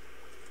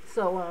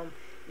 So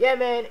yeah,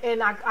 man,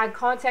 and I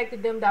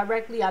contacted them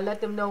directly. I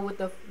let them know what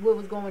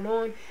was going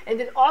on. And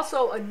then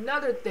also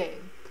another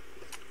thing,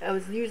 I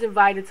was using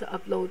Vida to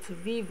upload to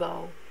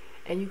Vivo,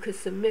 and you could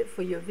submit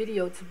for your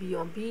video to be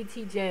on BET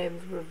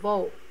Jams,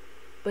 Revolt,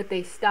 but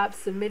they stopped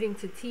submitting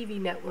to TV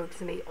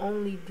networks and they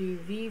only do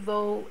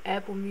Vivo,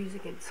 Apple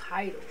Music, and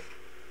Tidal.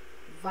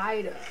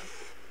 Vida.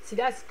 See,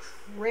 that's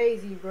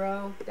crazy,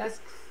 bro. That's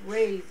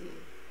crazy.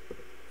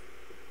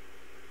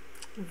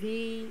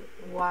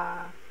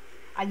 VY.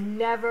 I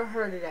never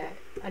heard of that.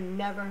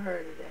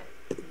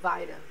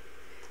 Vida.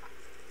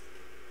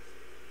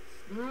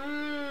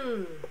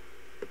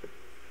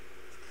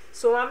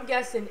 So I'm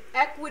guessing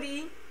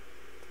Equity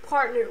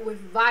partnered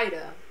with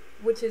Vida,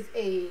 which is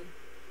a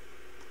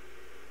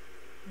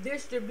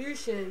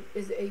distribution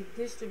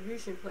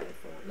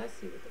platform. Let's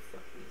see what the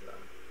fuck these are.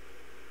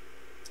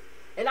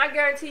 And I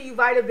guarantee you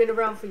Vida been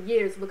around for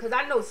years because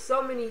I know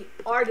so many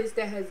artists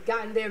that has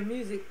gotten their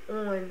music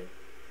on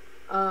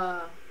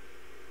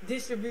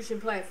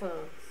distribution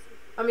platforms.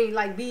 I mean,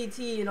 like BET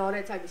and all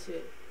that type of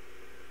shit.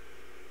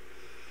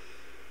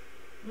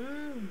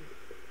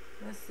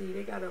 Let's see.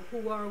 They got a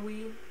Who Are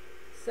We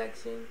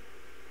section.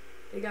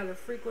 They got a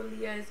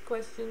frequently asked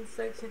questions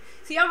section.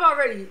 See, I'm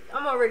already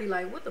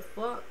like, what the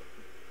fuck?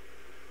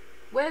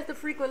 Where's the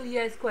frequently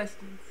asked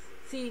questions?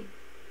 See,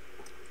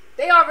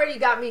 they already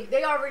got me.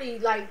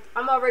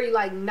 I'm already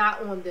like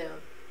not on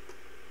them.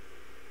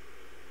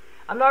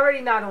 I'm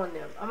already not on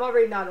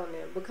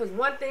them because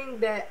one thing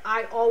that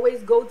I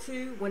always go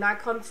to when I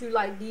come to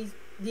like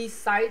these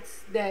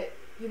sites that,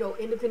 you know,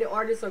 independent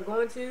artists are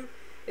going to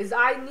is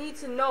I need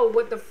to know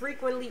what the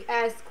frequently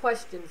asked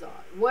questions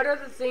are. What are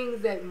the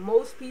things that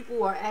most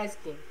people are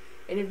asking?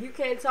 And if you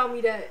can't tell me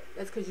that,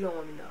 that's because you don't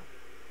want to know.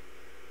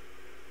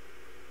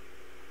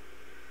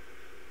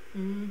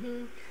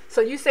 So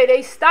you say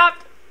they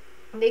stopped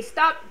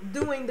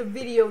doing the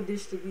video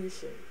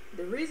distribution.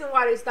 The reason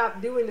why they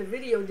stopped doing the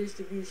video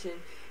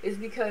distribution is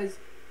because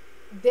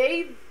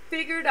they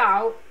figured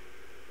out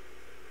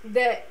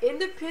that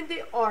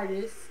independent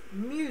artists'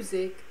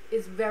 music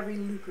is very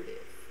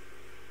lucrative.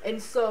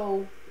 And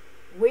so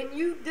when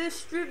you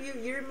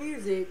distribute your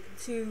music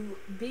to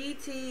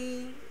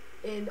BT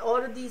and all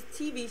of these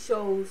TV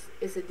shows,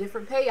 it's a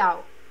different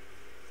payout.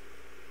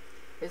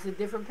 It is a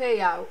different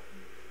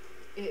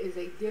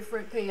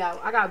payout.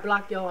 I gotta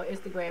block y'all on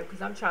Instagram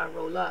because I'm trying to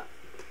roll up.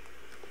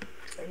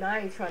 And I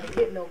ain't trying to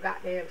get no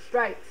goddamn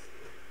strikes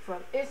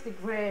from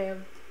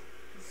Instagram.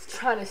 It's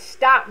trying to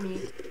stop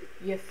me.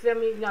 You feel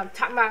me? You know what I'm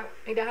talking about?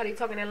 Ain't that how they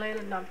talk in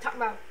Atlanta? No, I'm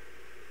talking about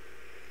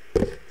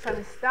trying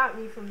to stop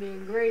me from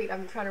being great.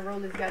 I'm trying to roll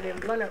this goddamn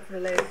blunt up for the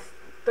last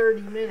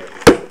 30 minutes.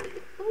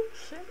 Ooh,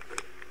 shit.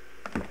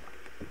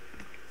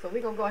 So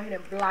we're gonna go ahead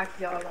and block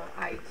y'all on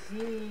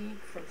IG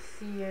from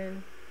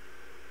seeing.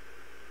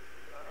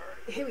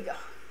 Here we go.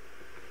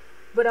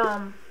 But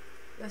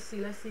let's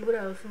see what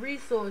else.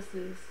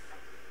 Resources.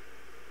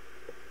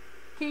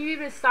 Can you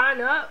even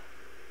sign up?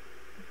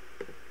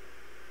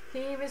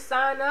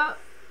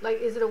 Like,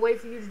 is it a way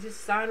for you to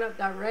just sign up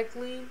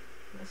directly?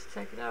 Let's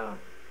check it out.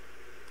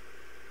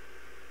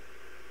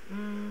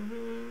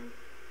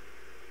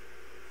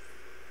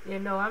 Yeah,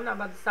 no, I'm not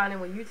about to sign in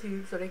with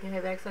YouTube so they can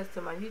have access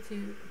to my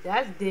YouTube.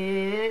 That's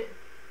dead.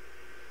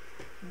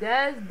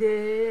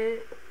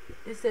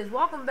 It says,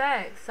 welcome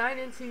back. Sign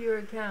into your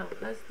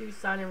account. Let's do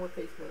sign in with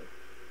Facebook.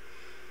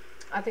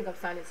 I think I'm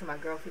signed into my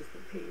girl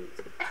Facebook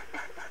page.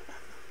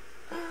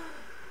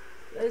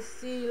 Let's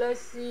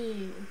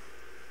see.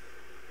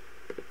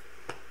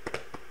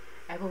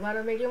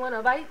 Everybody make you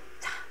wanna bite.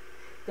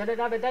 I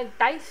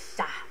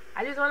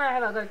just wanna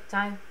have a good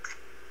time.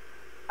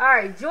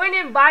 Alright,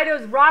 joining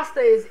Biden's roster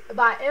is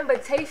by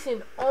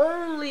invitation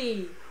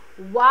only.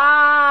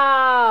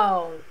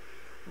 Wow.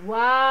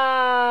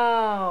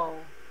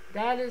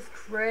 That is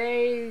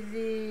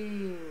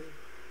crazy.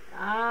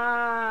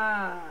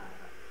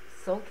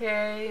 It's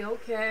okay.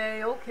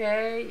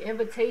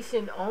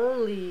 Invitation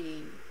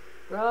only.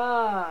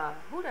 Bruh.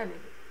 Who that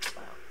nigga?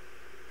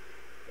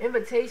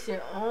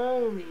 Invitation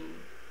only.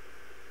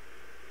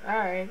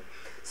 Alright.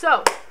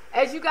 So,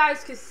 as you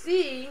guys can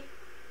see,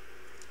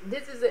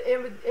 this is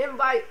an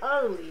invite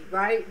only,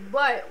 right?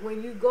 But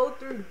when you go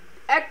through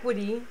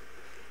equity,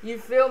 you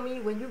feel me?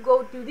 When you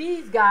go through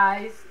these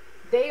guys,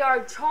 they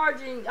are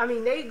charging, I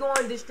mean, they go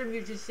and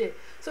distribute your shit.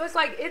 So it's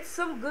like, it's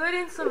some good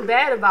and some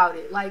bad about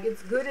it. Like,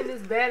 it's good and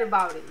it's bad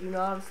about it, you know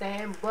what I'm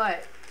saying?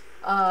 But,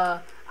 I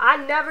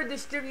never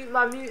distribute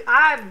my music.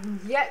 I've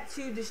yet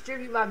to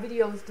distribute my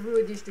videos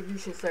through a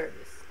distribution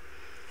service.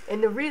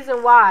 And the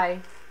reason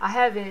why I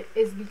haven't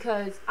is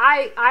because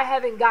I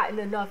haven't gotten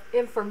enough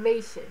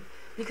information.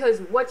 Because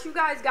what you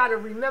guys got to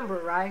remember,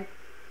 right,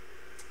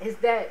 is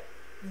that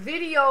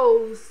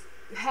videos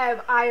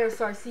have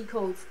ISRC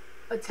codes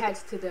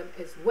attached to them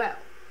as well.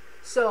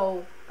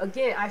 So,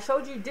 again, I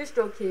showed you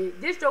DistroKid.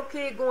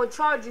 DistroKid going to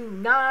charge you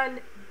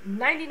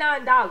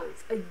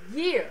 $99 a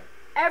year.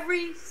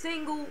 Every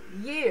single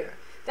year.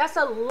 That's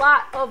a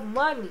lot of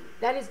money.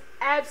 That is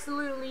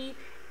absolutely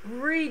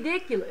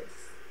ridiculous.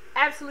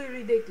 Absolutely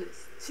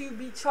ridiculous. To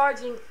be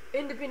charging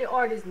independent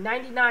artists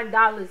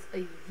 $99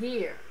 a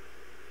year.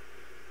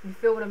 You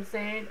feel what I'm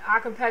saying? Our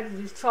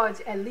competitors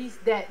charge at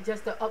least that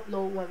just to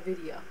upload one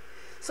video.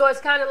 So it's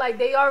kind of like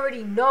they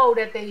already know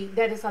that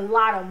it's a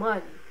lot of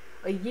money.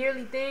 A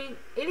yearly thing.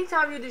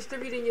 Anytime you're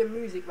distributing your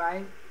music,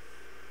 right?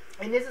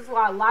 And this is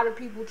why a lot of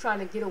people trying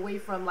to get away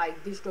from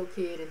like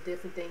DistroKid and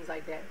different things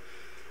like that.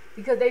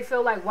 Because they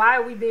feel like, why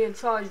are we being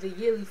charged a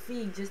yearly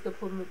fee just to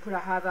put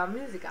our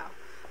music out?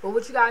 But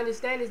what you gotta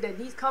understand is that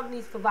these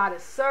companies provide a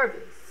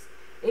service.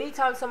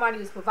 Anytime somebody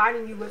is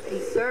providing you with a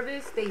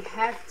service, they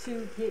have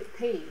to get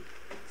paid.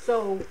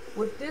 So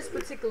with this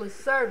particular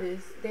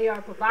service, they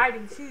are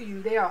providing to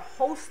you, they are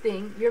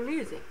hosting your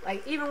music.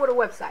 Like even with a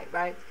website,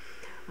 right?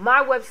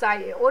 My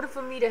website, in order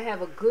for me to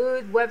have a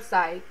good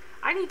website,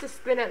 I need to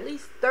spend at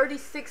least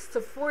 $36 to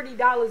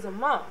 $40 a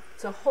month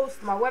to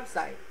host my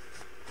website.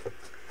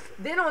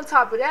 Then on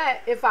top of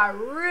that, if I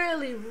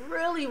really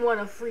want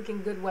a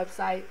freaking good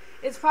website,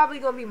 it's probably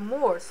going to be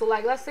more. So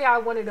like, let's say I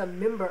wanted a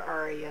member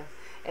area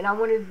and I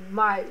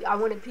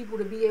wanted people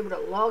to be able to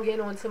log in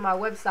onto my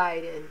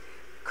website and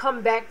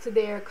come back to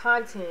their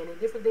content and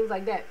different things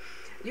like that.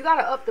 You got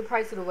to up the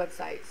price of the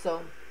website.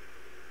 So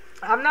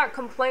I'm not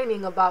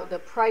complaining about the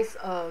price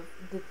of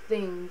the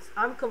things.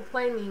 I'm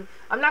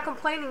not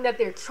complaining that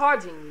they're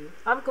charging you.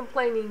 I'm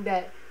complaining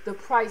that the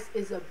price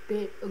is a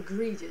bit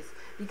egregious.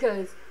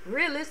 Because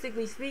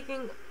realistically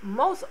speaking,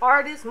 most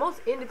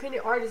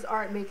independent artists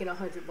aren't making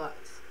 $100.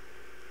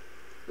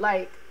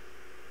 Like,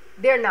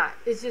 they're not.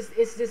 It's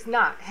just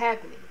not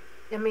happening.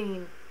 I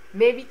mean,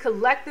 maybe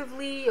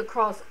collectively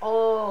across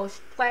all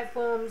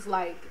platforms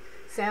like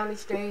Sound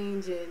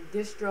Exchange and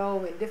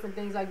Distro and different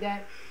things like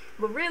that.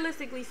 But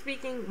realistically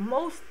speaking,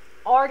 most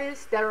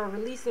artists that are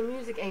releasing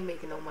music ain't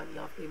making no money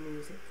off their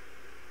music.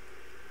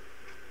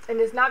 And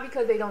it's not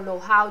because they don't know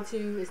how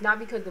to. It's not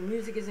because the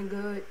music isn't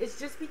good. It's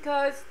just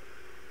because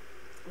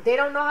they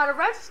don't know how to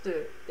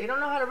register. They don't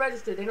know how to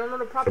register. They don't know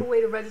the proper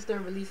way to register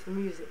and release the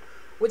music.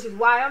 Which is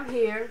why I'm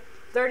here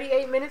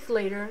 38 minutes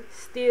later,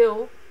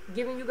 still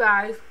giving you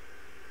guys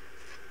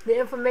the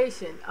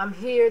information. I'm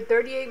here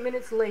 38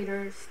 minutes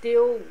later,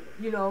 still,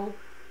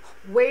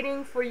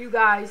 waiting for you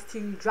guys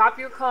to drop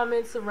your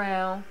comments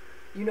around.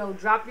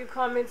 Drop your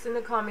comments in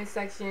the comment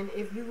section.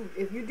 If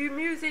you do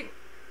music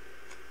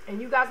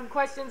and you got some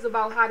questions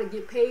about how to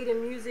get paid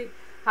in music,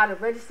 how to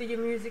register your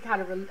music, how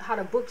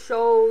to book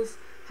shows,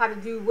 how to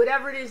do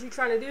whatever it is you're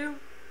trying to do,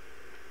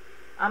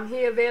 I'm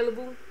here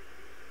available.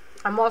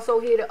 I'm also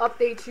here to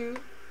update you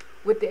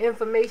with the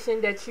information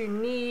that you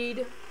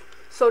need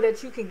so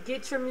that you can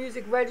get your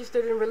music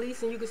registered and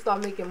released and you can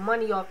start making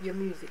money off your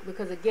music.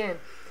 Because again,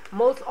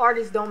 most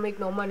artists don't make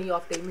no money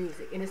off their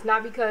music. And it's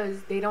not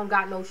because they don't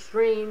got no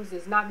streams.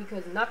 It's not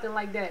because nothing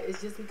like that.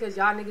 It's just because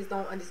y'all niggas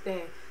don't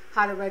understand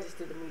how to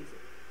register the music.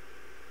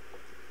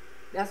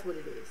 That's what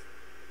it is.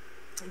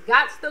 You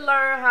gots to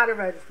learn how to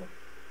register.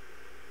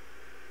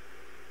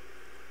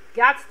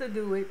 Gots to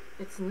do it.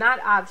 It's not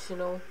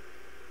optional.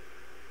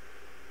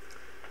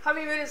 How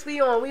many minutes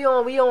we on?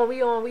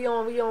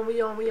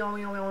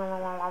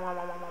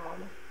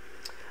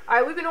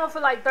 Alright, we've been on for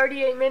like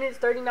 38 minutes,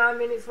 39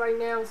 minutes right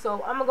now.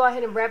 So I'm going to go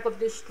ahead and wrap up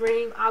this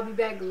stream. I'll be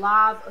back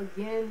live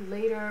again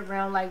later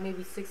around like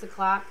maybe 6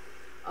 o'clock.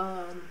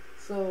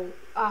 So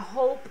I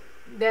hope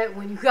that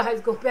when you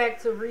guys go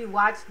back to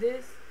rewatch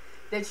this,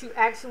 that you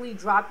actually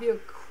drop your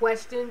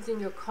questions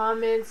and your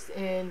comments,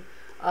 and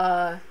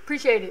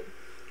appreciate it.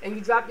 And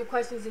you drop your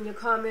questions and your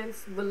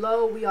comments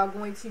below. We are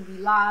going to be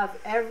live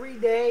every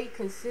day,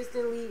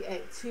 consistently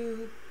at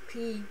 2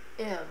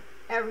 p.m.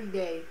 Every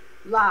day,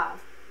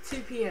 live,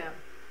 2 p.m.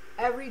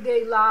 Every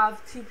day,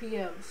 live, 2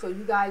 p.m. So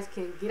you guys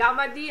can get out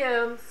my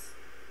DMs.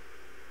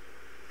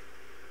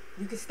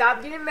 You can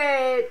stop getting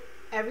mad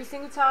every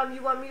single time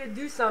you want me to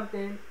do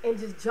something and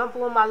just jump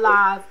on my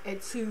live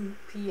at 2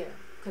 p.m.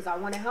 Because I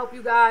want to help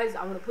you guys.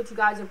 I want to put you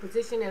guys in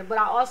position. But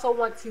I also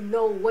want to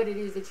know what it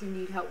is that you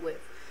need help with.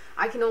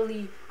 I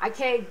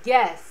can't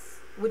guess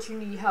what you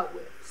need help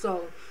with.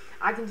 So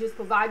I can just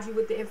provide you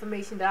with the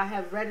information that I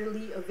have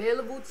readily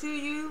available to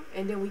you,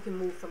 and then we can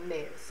move from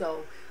there.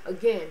 So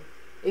again,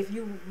 if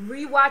you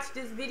rewatch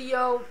this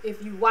video,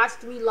 if you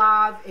watched me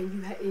live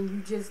and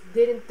you just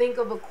didn't think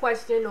of a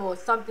question or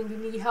something you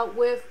need help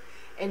with,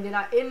 and then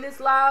I end this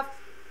live,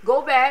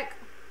 go back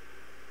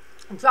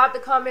and drop the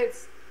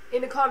comments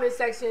in the comment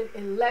section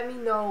and let me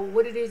know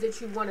what it is that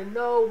you want to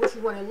know, what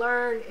you want to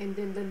learn, and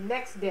then the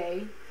next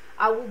day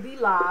I will be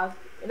live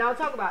and I'll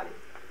talk about it.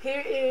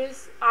 Here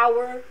is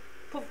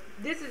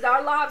this is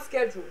our live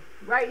schedule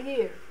right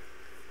here.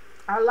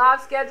 Our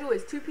live schedule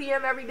is 2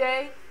 p.m. every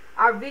day.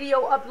 Our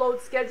video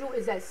upload schedule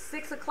is at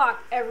 6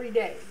 o'clock every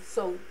day.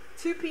 So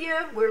 2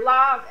 p.m. we're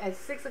live. At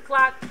 6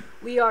 o'clock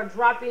we are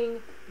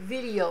dropping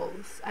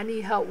videos. I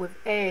need help with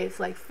ads,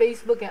 like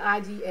Facebook and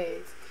IG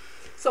ads.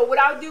 So what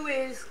I'll do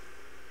is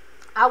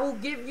I will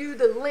give you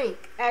the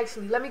link.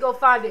 Actually, let me go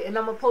find it and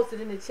I'm going to post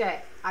it in the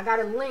chat. I got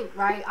a link,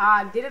 right?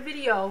 I did a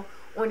video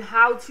on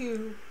how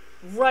to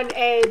run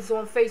ads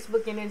on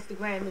Facebook and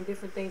Instagram and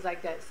different things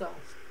like that. So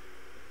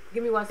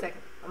give me 1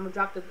 second. I'm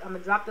gonna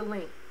drop the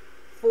link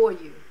for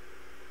you.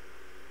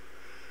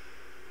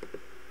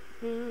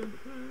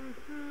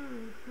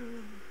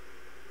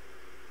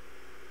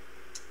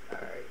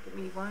 Alright, give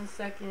me 1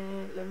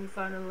 second. Let me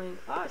find the link.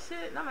 Oh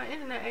shit, now my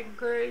internet acting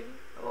crazy.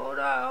 Hold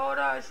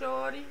on,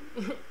 shorty.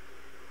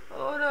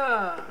 Hold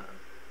up.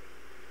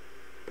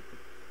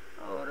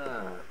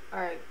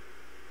 Alright.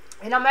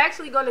 And I'm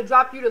actually going to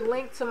drop you the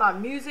link to my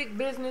music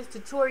business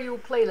tutorial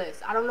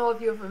playlist. I don't know if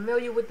you're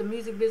familiar with the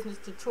music business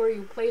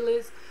tutorial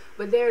playlist,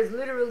 but there's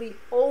literally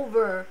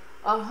over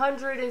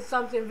 100 and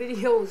something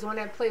videos on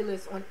that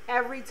playlist on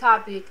every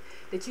topic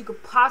that you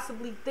could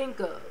possibly think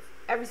of.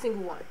 Every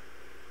single one.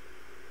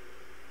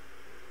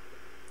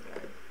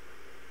 Alright.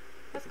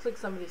 Let's click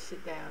some of this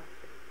shit down.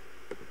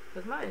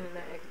 Because my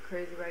internet acting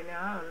crazy right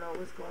now. I don't know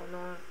what's going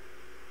on.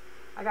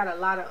 I got a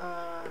lot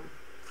of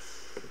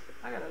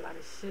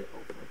shit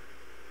open.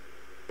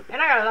 And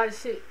I got a lot of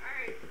shit.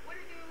 Alright, what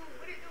it do?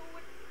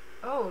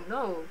 Oh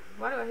no.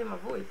 Why do I hear my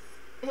voice?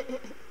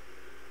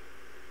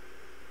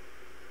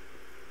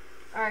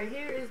 Alright,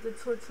 here is the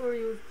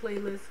tutorials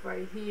playlist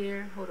right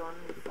here. Hold on,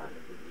 let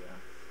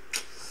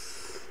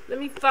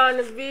me find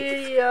the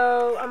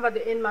video. I'm about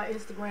to end my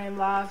Instagram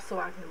live so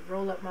I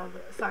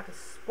can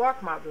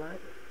spark my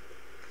blunt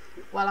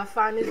while I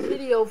find this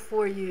video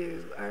for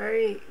you.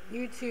 Alright,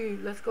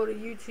 YouTube. Let's go to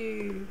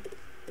YouTube.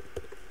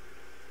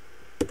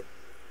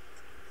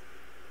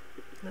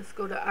 Let's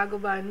go to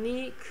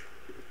igobyneq.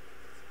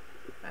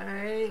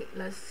 Alright,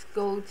 let's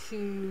go to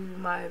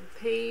my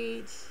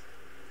page,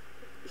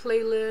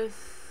 playlist.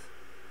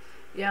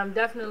 Yeah, I'm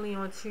definitely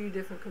on 2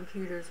 different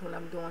computers when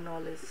I'm doing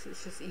all this.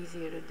 It's just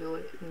easier to do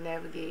it and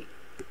navigate.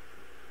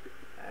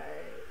 Alright,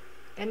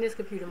 and this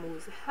computer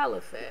moves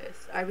hella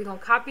fast. Alright, we're gonna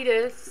copy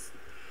this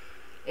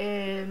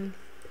and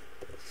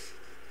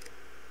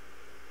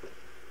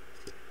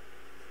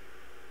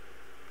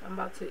I'm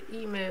about to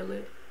email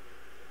it.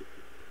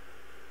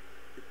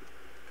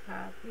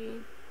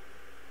 Copy.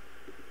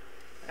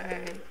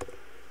 Alright.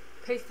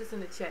 Paste this in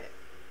the chat.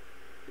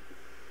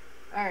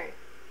 Alright.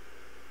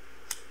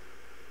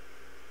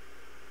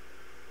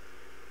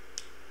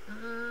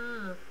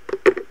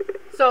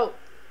 So,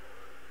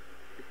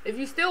 if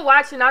you're still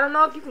watching, I don't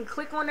know if you can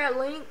click on that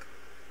link.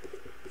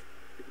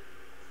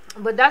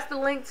 But that's the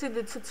link to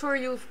the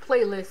tutorials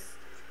playlist.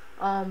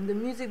 The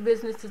music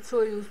business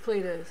tutorials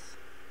playlist.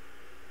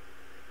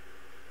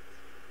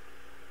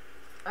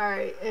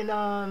 Alright, and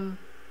I'm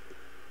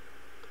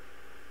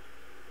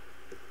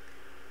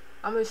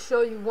gonna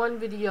show you one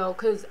video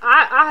because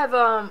I've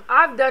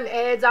done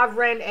ads. I've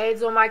ran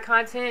ads on my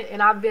content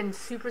and I've been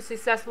super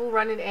successful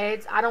running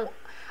ads.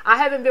 I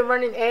haven't been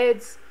running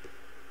ads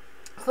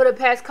for the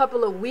past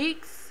couple of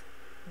weeks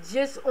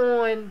just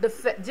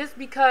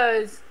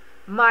because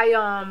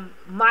my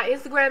my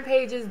Instagram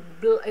page is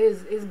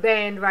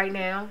banned right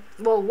now.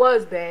 Well, it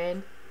was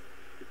banned.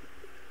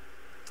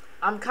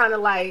 I'm kind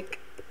of like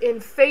in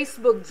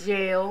Facebook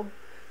jail.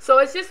 So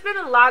it's just been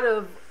a lot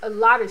of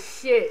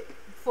shit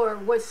for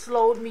what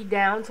slowed me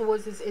down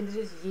towards this end of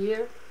this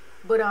year.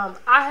 But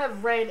I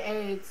have ran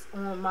ads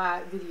on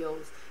my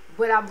videos.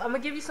 But I'm gonna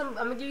give you some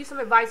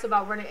advice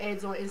about running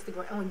ads on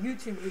Instagram, on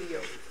YouTube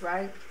videos,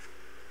 right?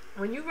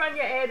 When you run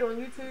your ad on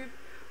YouTube,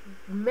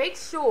 make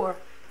sure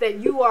that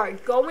you are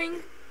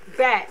going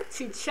back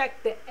to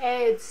check the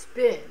ad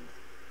spend.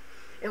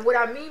 And what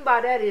I mean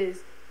by that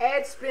is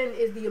ad spend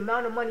is the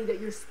amount of money that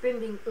you're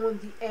spending on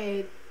the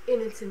ad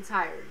in its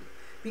entirety.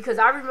 Because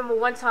I remember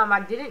one time I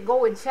didn't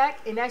go and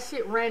check, and that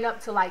shit ran up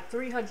to like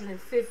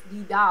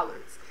 $350.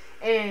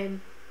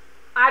 And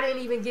I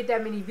didn't even get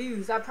that many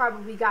views. I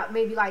probably got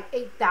maybe like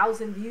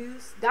 8,000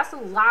 views. That's a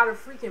lot of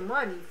freaking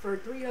money for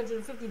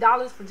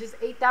 $350 for just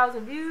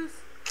 8,000 views.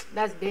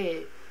 That's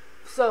dead.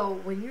 So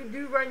when you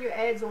do run your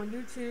ads on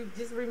YouTube,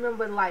 just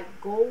remember, like,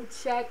 go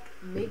check,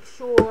 make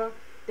sure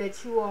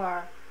that you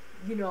are,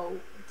 you know,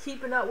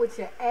 keeping up with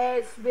your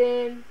ad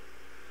spend,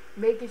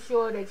 making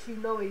sure that you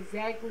know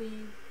exactly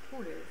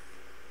who this.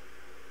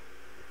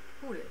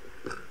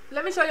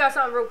 Let me show y'all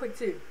something real quick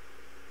too.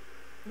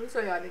 Let me show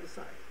y'all niggas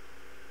something.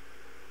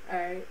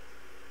 Alright.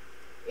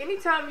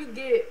 Anytime you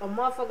get a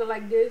motherfucker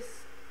like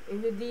this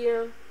in your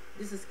DM,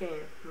 this is a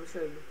scam. Let me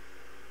show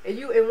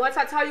you. And once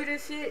I tell you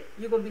this shit,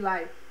 you're gonna be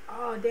like,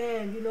 oh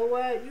damn, you know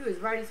what? You is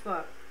right as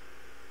fuck.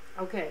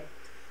 Okay.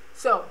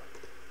 So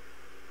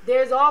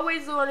there's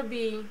always gonna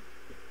be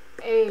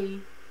a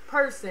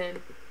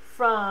person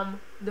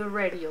from the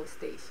radio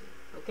station.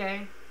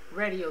 Okay?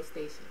 Radio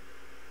station.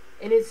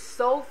 And it's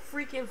so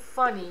freaking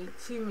funny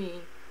to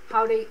me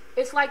how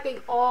it's like they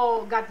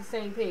all got the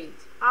same page.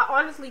 I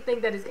honestly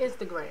think that it's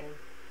Instagram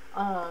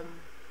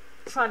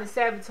trying to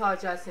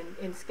sabotage us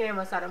and scam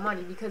us out of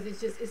money, because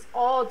it's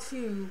all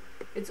too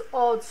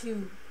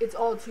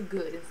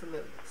good and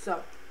familiar.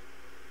 So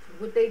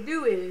what they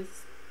do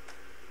is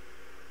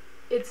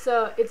it's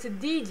a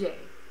DJ,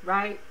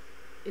 right?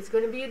 It's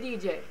going to be a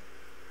DJ.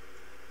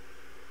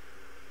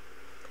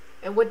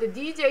 And what the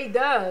DJ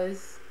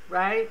does,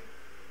 right,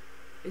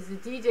 is the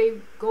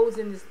DJ goes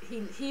in this,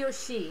 he or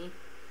she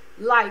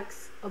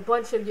likes a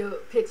bunch of your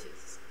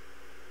pictures.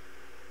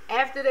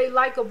 After they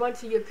like a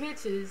bunch of your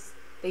pictures,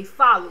 they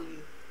follow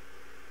you.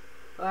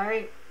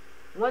 Alright?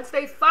 Once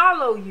they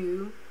follow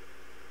you,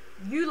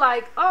 you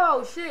like,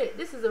 oh shit,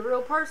 this is a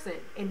real person.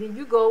 And then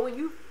you go and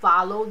you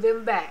follow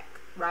them back.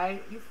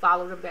 Right? You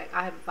follow them back.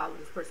 I haven't followed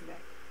this person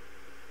back.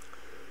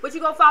 But you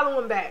go follow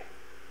them back.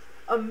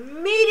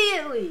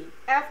 Immediately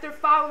after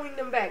following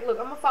them back, look,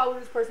 I'm going to follow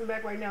this person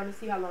back right now to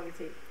see how long it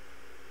takes.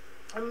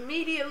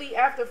 Immediately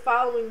after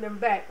following them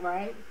back,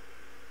 right,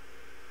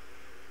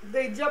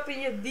 they jump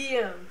in your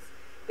DMs.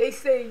 They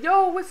say,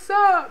 yo, what's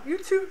up? You're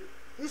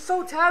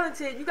so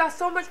talented. You got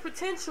so much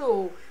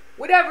potential.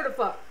 Whatever the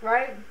fuck,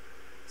 right?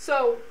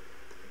 So,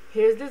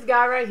 here's this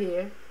guy right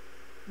here.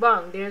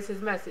 Bung, there's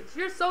his message.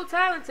 You're so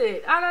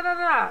talented.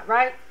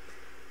 Right?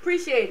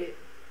 Appreciate it.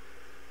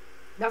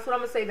 That's what I'm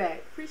going to say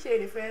back.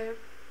 Appreciate it, fam.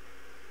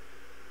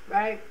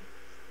 Right?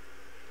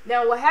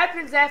 Now, what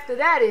happens after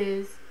that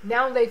is,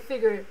 now they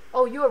figure,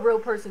 oh, you're a real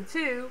person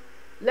too.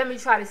 Let me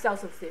try to sell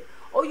some shit.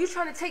 Oh, you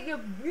trying to take your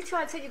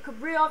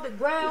career off the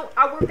ground?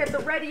 I work at the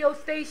radio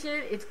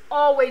station. It's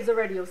always a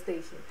radio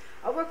station.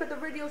 I work at the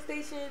radio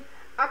station.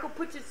 I could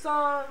put your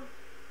song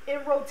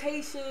in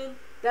rotation.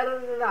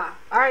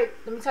 Alright,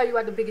 let me tell you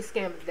what the biggest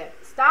scam is that.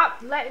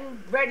 Stop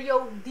letting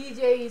radio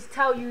DJs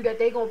tell you that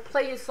they're gonna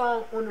play your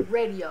song on the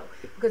radio.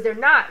 Because they're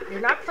not.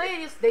 They're not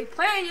playing your, they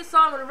playing your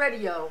song on the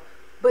radio,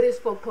 but it's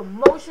for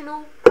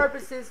promotional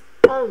purposes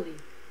only.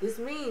 This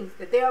means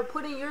that they are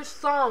putting your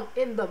song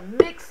in the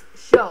mix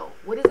show.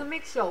 What is a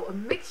mix show? A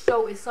mix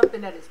show is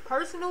something that is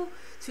personal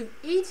to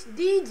each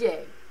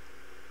DJ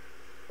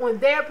on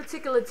their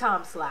particular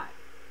time slot.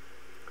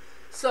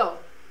 So,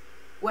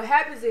 what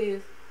happens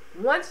is,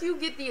 once you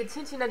get the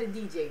attention of the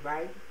DJ,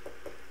 right,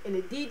 and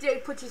the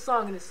DJ puts your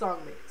song in the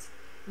song mix,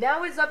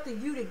 now it's up to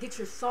you to get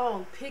your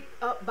song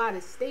picked up by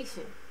the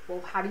station.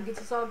 Well, how do you get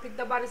your song picked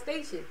up by the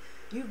station?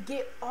 You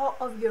get all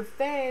of your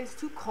fans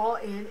to call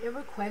in and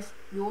request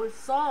your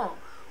song.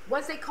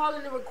 Once they call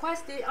in and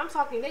request it, I'm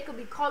talking they could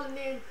be calling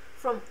in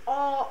from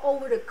all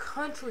over the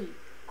country,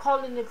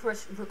 calling in and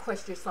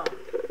request your song.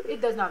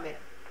 It does not matter.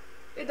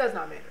 It does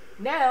not matter.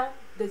 Now,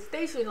 the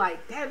station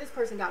like, damn, this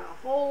person got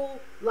a whole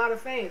lot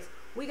of fans.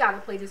 We got to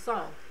play this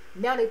song.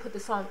 Now they put the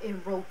song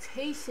in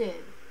rotation,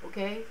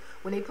 okay?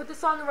 When they put the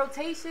song in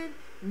rotation,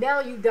 now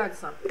you've done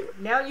something.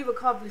 Now you've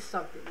accomplished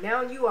something.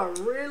 Now you are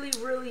really,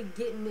 really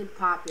getting it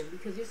popping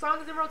because your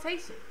song is in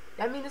rotation.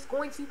 That means it's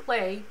going to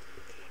play.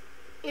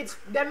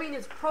 That means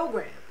it's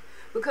programmed.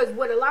 Because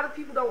what a lot of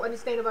people don't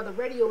understand about the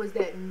radio is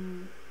that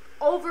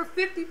over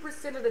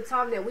 50% of the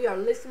time that we are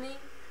listening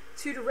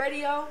to the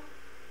radio,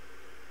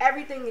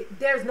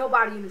 there's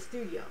nobody in the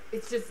studio.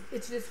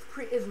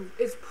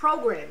 It's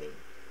programming,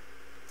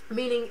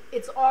 meaning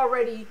it's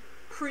already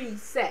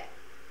preset.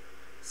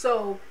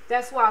 So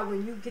that's why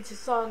when you get your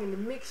song in the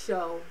mix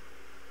show,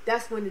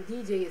 that's when the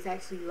DJ is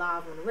actually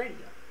live on the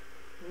radio.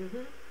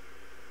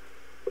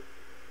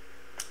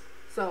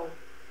 So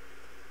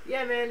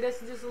yeah, man, that's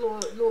just a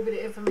little bit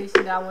of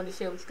information that I wanted to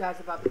share with you guys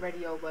about the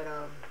radio. But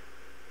I'm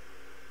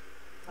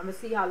gonna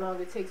see how long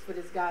it takes for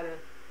this guy to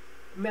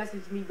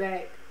message me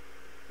back.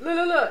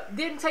 Look,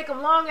 didn't take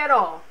him long at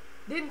all.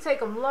 Didn't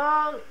take him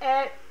long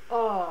at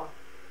all.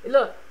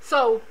 Look,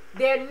 so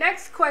their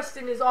next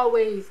question is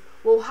always,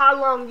 well, how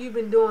long you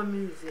been doing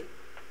music?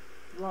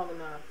 long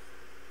enough.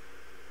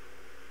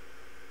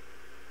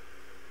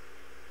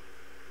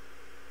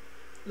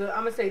 Look,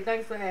 I'm gonna say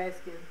thanks for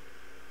asking.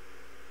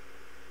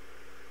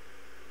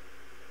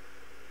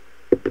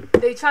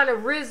 They trying to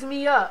rizz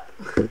me up.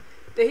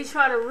 They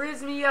trying to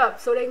rizz me up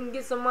so they can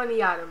get some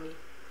money out of me.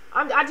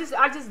 I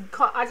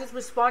just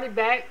responded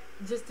back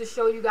just to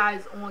show you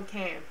guys on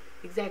cam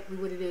exactly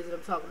what it is that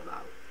I'm talking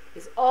about.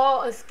 It's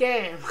all a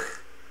scam.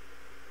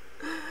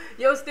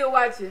 Yo, still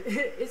watching.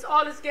 It's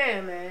all a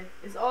scam, man.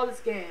 It's all a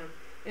scam.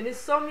 And there's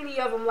so many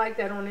of them like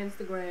that on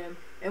Instagram.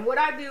 And what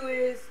I do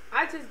is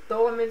I just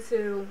throw them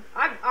into.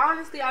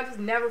 Honestly, I just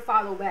never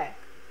follow back.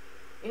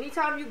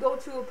 Anytime you go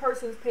to a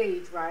person's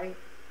page, right?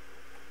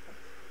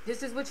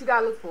 This is what you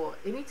gotta look for.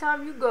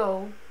 Anytime you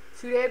go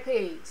to their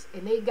page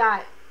and they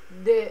got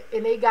the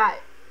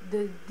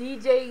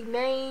DJ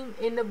name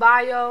in the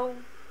bio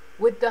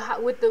with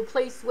the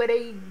place where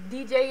they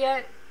DJ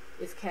at,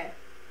 it's cat.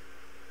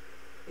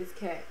 It's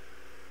cat.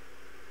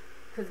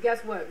 Cause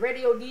guess what?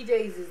 Radio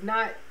DJs is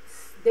not.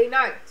 They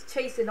not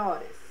chasing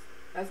artists.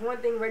 That's one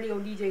thing radio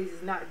DJs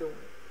is not doing.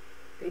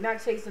 They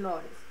not chasing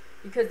artists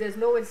because there's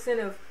no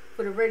incentive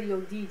for the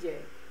radio DJ.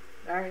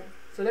 All right.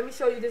 So let me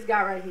show you this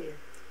guy right here.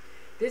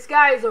 This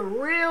guy is a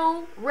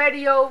real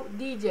radio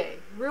DJ.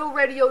 Real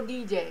radio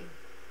DJ.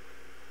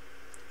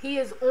 He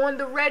is on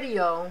the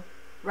radio,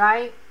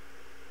 right?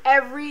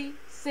 Every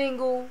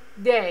single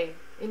day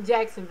in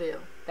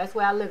Jacksonville. That's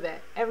where I live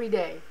at. Every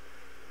day.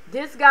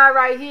 This guy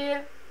right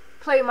here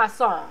play my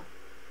song.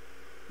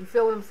 You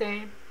feel what I'm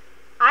saying?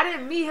 I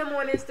didn't meet him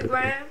on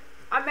Instagram.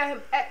 I met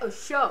him at a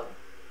show.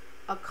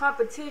 A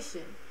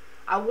competition.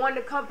 I won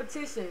the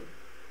competition.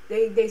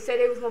 They said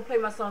they was going to play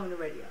my song on the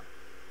radio.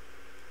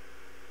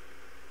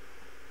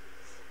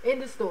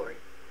 End of story.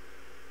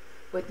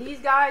 But these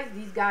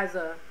guys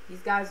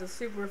are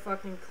super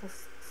fucking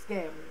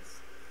scammers.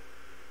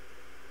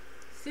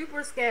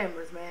 Super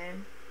scammers,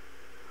 man.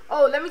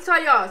 Oh, let me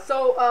tell y'all.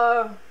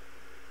 So,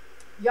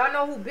 y'all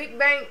know who Big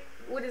Bank,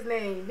 what his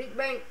name? Big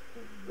Bank,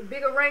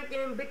 Bigger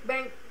Ranking, Big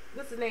Bank,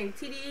 what's his name?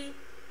 TDE?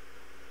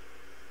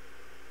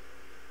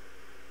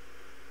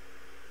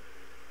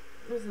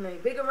 What's his name?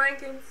 Bigger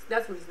Rankins?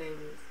 That's what his name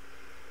is.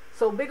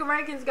 So, Bigger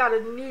Rankins got a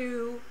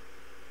new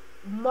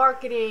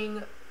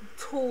marketing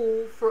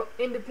tool for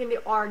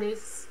independent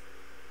artists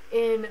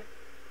in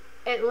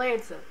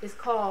Atlanta. It's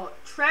called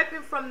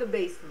Trapping from the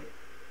Basement.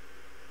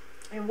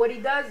 And what he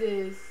does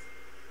is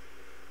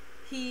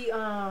he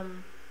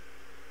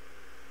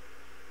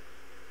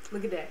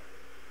look at that.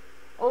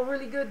 Oh,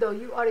 really good though.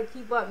 You ought to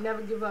keep up,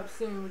 never give up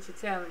soon with your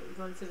talent. You're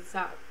going to the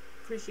top.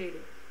 Appreciate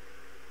it.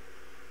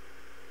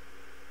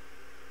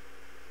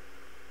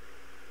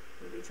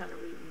 What are they trying to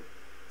read me?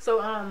 So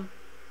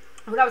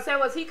what I was saying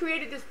was he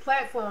created this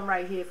platform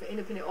right here for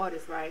independent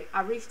artists, right?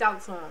 I reached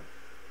out to him.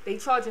 They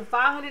charging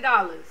 $500.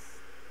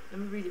 Let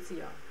me read it to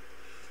y'all.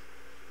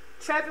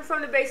 Trapping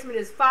from the Basement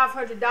is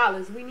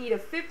 $500. We need a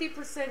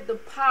 50%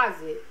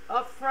 deposit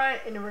up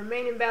front and the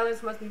remaining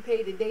balance must be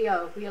paid the day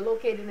of. We are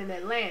located in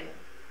Atlanta.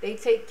 They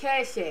take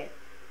Cash App.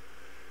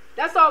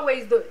 That's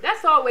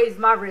always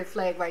my red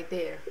flag right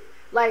there.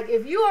 Like,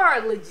 if you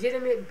are a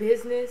legitimate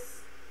business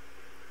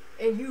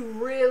and you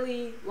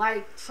really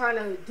like trying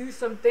to do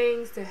some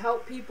things to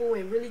help people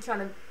and really trying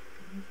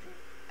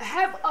to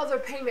have other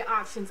payment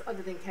options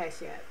other than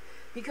Cash App.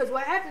 Because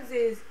what happens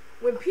is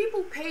when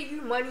people pay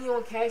you money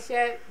on Cash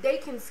App, they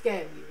can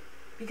scam you.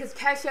 Because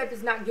Cash App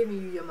is not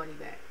giving you your money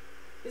back.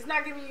 It's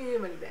not giving you your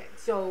money back.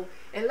 So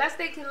unless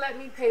they can let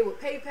me pay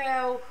with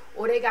PayPal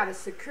or they got a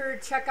secure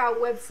checkout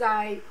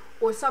website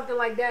or something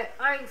like that,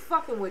 I ain't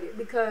fucking with it.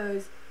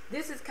 Because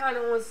this is kind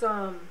of on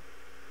some,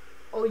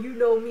 oh, you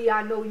know me,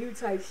 I know you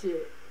type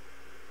shit.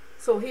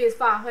 So here's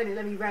 $500,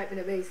 let me rap in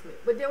the basement.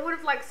 But then what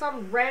if like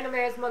some random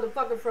ass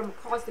motherfucker from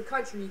across the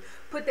country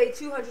put their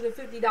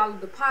 $250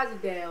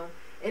 deposit down,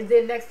 and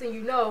then next thing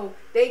you know,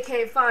 they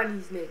can't find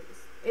these niggas.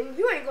 And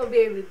you ain't gonna be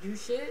able to do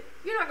shit.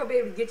 You're not gonna be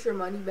able to get your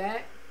money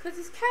back. Because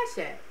it's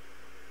Cash App.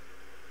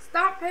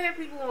 Stop paying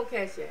people on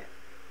Cash App.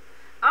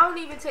 I don't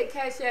even take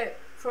Cash App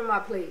from my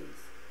plays.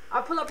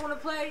 I pull up on a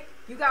play,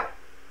 you got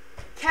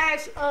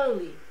cash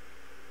only.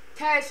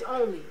 Cash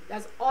only.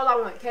 That's all I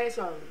want. Cash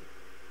only.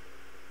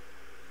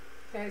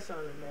 Cash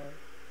only, man.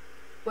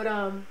 But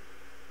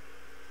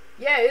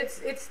yeah,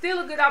 it's still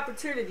a good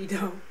opportunity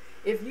though.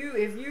 If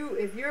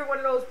you're one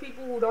of those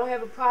people who don't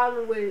have a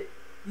problem with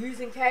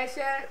using Cash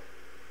App,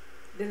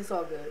 then it's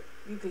all good.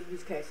 You can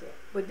use Cash App.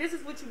 But this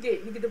is what you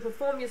get. You get to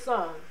perform your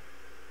song.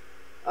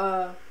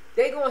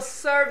 They gonna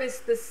service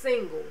the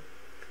single.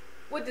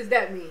 What does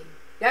that mean?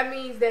 That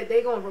means that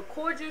they gonna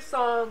record your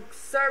song,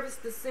 service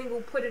the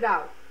single, put it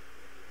out.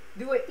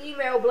 Do an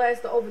email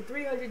blast to over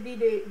 300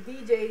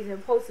 DJs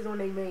and post it on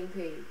their main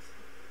page.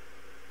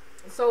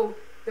 So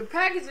the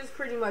package is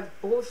pretty much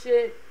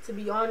bullshit, to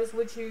be honest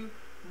with you.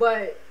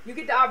 But you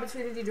get the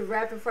opportunity to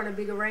rap in front of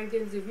Bigger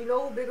Rankins. If you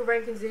know who Bigger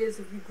Rankins is,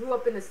 if you grew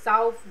up in the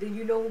South, then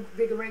you know who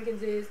Bigger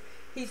Rankins is.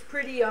 He's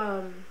pretty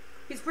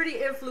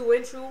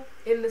influential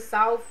in the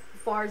South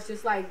as far as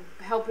just like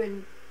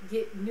helping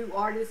get new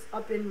artists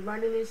up and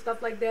running and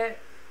stuff like that.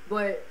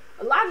 But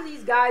a lot of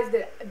these guys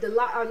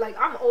are like,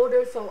 I'm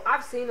older, so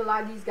I've seen a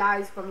lot of these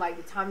guys from like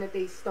the time that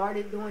they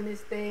started doing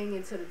this thing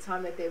into the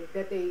time that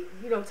they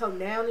you know, till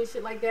now and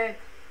shit like that.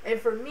 And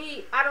for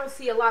me, I don't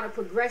see a lot of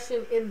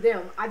progression in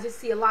them. I just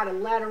see a lot of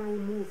lateral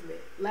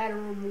movement.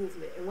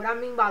 And what I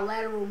mean by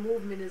lateral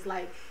movement is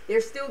like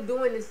they're still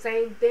doing the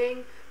same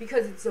thing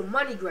because it's a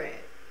money grab.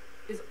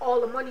 It's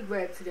all a money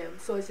grab to them.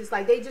 So it's just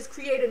like they just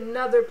create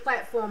another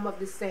platform of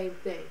the same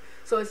thing.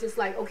 So it's just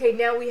like, okay,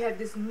 now we have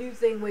this new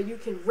thing where you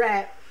can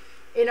rap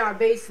in our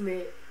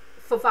basement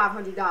for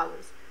 $500.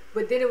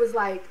 But then it was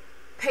like,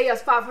 pay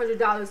us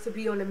 $500 to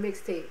be on the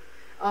mixtape.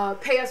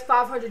 Pay us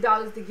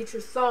 $500 to get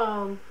your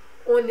song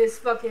on this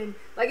fucking,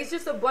 like, it's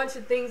just a bunch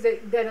of things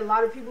that a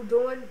lot of people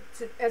doing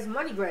as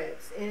money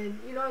grabs. And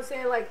you know what I'm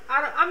saying, like,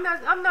 I'm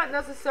not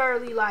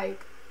necessarily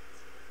like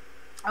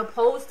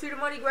opposed to the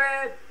money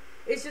grab.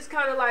 It's just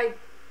kind of like,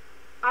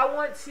 I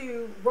want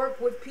to work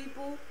with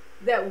people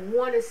that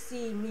want to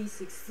see me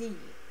succeed.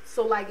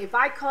 So like, if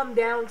I come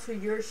down to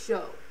your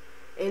show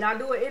and I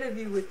do an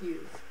interview with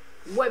you,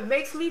 what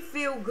makes me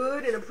feel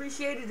good and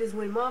appreciated is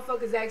when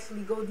motherfuckers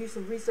actually go do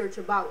some research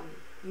about me.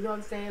 You know what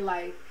I'm saying?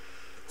 Like,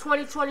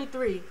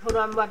 2023. Hold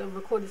on, I'm about to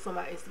record this on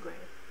my Instagram.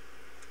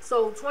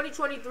 So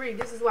 2023,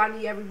 this is what I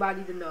need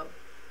everybody to know.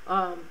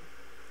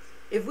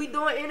 If we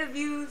doing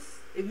interviews,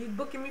 if you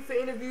booking me for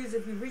interviews,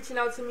 if you reaching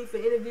out to me for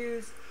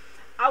interviews,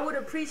 I would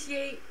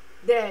appreciate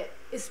that,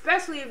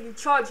 especially if you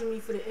charging me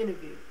for the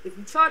interview. If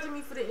you charging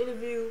me for the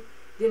interview,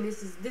 then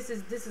this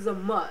is a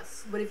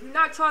must. But if you're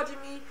not charging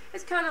me,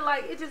 it's kind of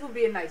like, it just would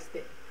be a nice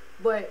thing.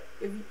 But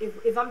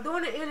if I'm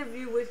doing an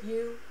interview with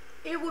you,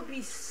 it would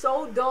be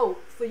so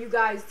dope for you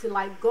guys to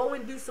like go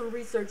and do some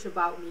research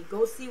about me.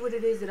 Go see what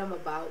it is that I'm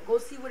about. Go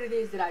see what it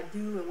is that I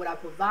do and what I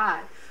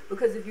provide.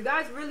 Because if you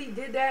guys really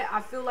did that,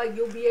 I feel like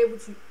you'll be able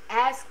to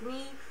ask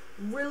me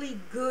really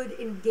good,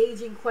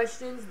 engaging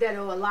questions that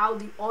will allow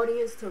the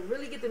audience to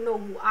really get to know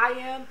who I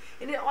am.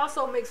 And it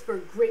also makes for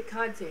great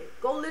content.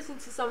 Go listen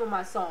to some of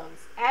my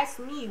songs. Ask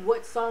me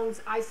what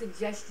songs I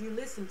suggest you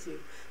listen to.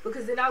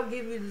 Because then I'll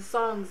give you the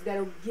songs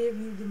that'll give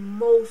you the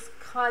most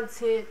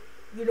content,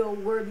 you know,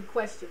 worthy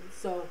questions.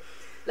 So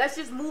let's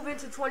just move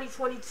into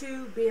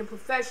 2022 being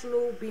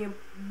professional, being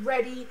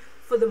ready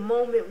for the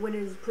moment when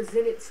it is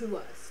presented to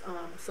us.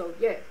 So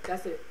yeah,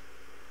 that's it.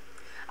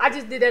 I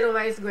just did that on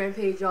my Instagram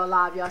page, y'all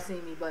live, y'all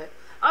seen me, but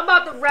I'm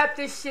about to wrap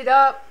this shit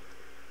up.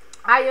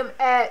 I am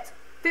at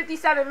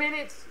 57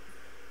 minutes.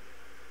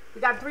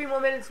 We got 3 more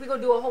minutes. We're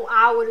gonna do a whole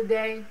hour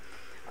today.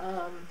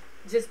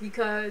 Just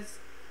because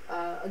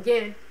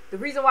again, the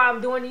reason why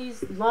I'm doing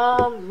these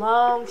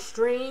long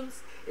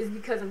streams is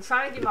because I'm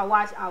trying to get my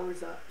watch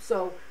hours up.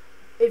 So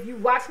if you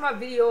watch my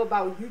video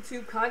about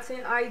YouTube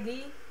content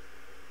ID,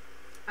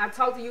 I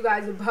talked to you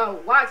guys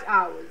about watch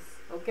hours,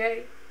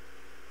 okay?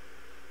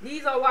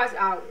 These are watch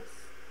hours.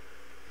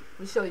 Let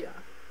me show y'all.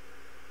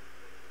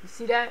 You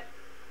see that?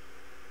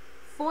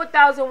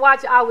 4,000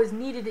 watch hours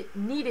needed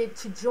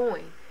to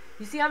join.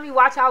 You see how many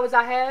watch hours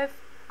I have?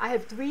 I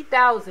have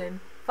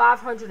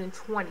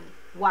 3,520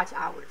 watch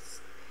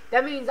hours.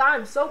 That means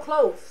I'm so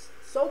close.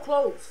 So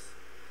close.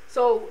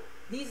 So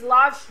these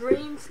live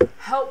streams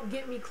help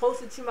get me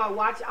closer to my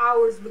watch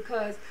hours,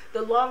 because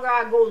the longer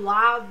I go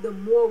live, the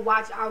more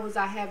watch hours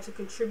I have to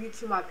contribute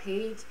to my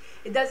page.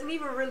 It doesn't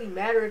even really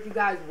matter if you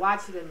guys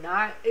watch it or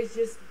not. It's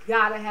just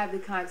gotta have the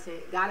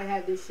content, gotta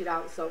have this shit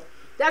out. So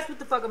that's what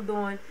the fuck I'm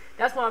doing.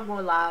 That's why I'm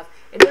going live.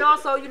 And then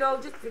also, you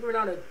know, just figuring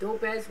out a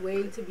dope ass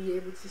way to be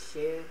able to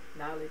share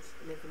knowledge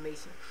and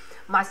information.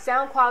 My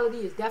sound quality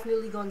is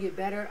definitely gonna get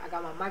better. I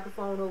got my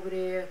microphone over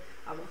there.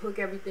 I'm gonna hook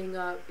everything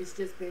up. It's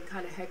just been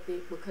kind of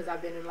hectic because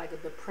I've been in like a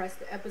depressed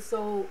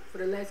episode for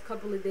the last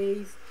couple of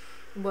days,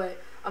 but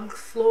I'm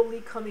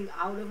slowly coming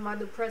out of my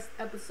depressed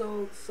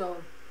episode.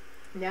 So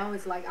now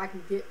it's like I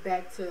can get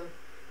back to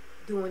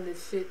doing the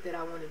shit that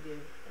I want to do.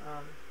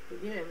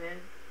 But yeah, man.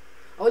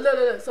 Oh,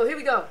 look. So here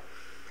we go.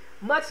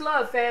 Much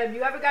love, fam.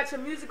 You ever got your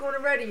music on the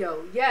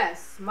radio?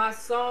 Yes, my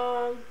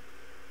song.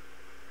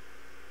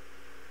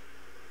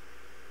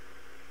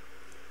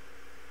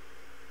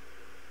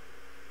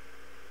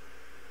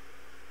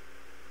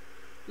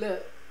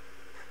 Look,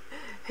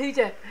 he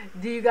said,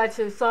 do you got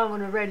your song on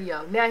the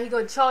radio? Now he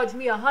gonna charge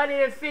me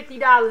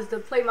 $150 to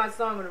play my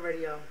song on the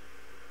radio.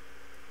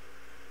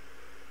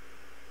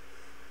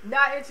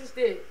 Not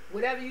interested.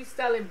 Whatever you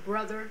selling,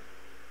 brother.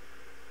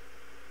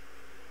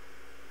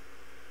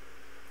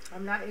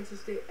 I'm not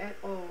interested at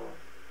all.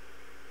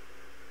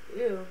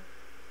 Ew,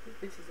 this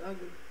bitch is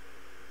ugly.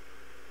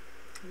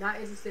 Not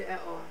interested at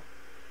all.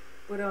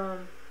 But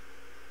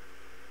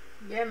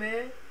yeah,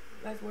 man,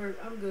 that's where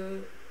I'm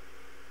good.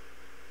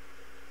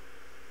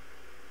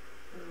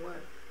 And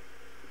what?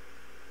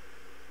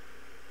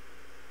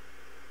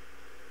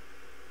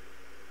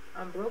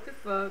 I'm broke as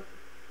fuck.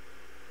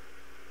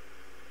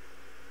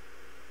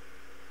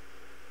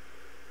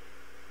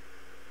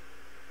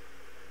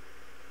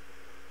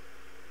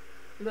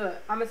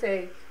 Look, I'm gonna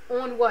say,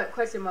 on what?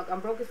 Question mark. I'm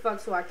broke as fuck,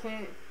 so I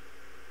can't.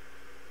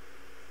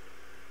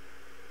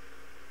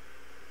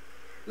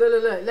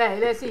 Look.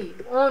 Let's see.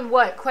 On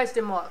what?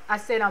 Question mark. I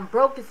said I'm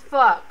broke as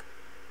fuck,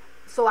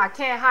 so I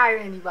can't hire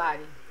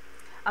anybody.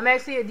 I'm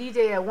actually a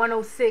DJ at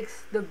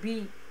 106 The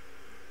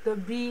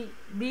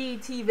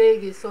BET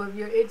Vegas. So if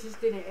you're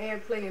interested in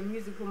airplay and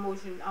music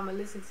promotion, I'm gonna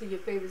listen to your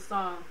favorite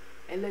song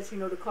and let you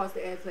know the cost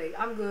of airplay.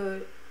 I'm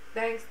good.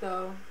 Thanks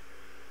though.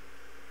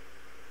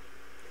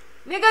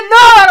 Nigga, no,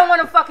 I don't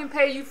want to fucking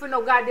pay you for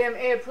no goddamn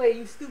airplay,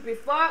 you stupid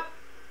fuck.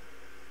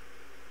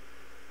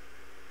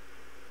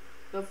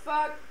 The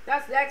fuck?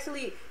 That's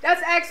actually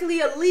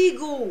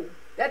illegal.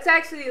 That's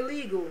actually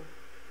illegal.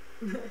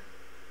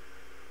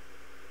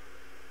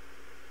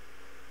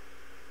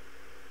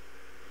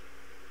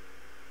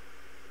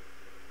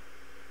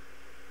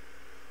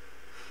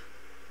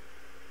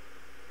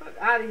 Fuck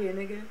out of here,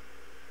 nigga.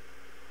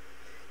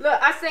 Look,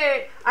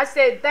 I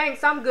said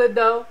thanks, I'm good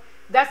though.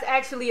 That's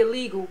actually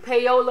illegal.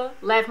 Payola,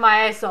 laugh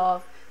my ass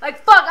off. Like,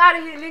 fuck out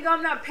of here, nigga.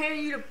 I'm not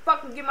paying you to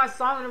fucking get my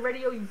song on the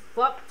radio, you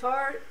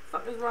fucktard.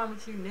 Fuck is wrong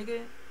with you,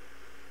 nigga?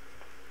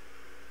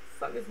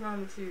 Fuck is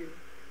wrong with you?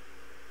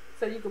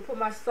 So you can put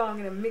my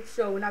song in a mix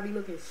show and I be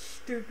looking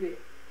stupid.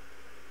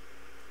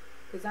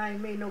 Cause I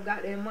ain't made no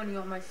goddamn money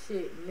on my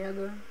shit,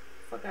 nigga.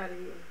 Fuck out of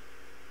here.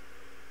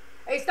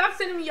 Hey, stop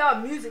sending me y'all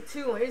music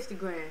too on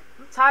Instagram.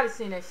 I'm tired of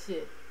seeing that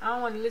shit. I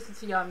don't want to listen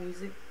to y'all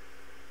music.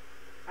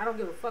 I don't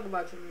give a fuck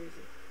about your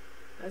music.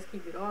 Let's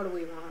keep it all the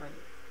way 100.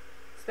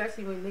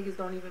 Especially when niggas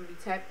don't even be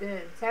tapped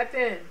in. Tap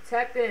in.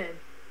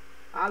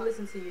 I'll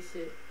listen to your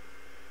shit.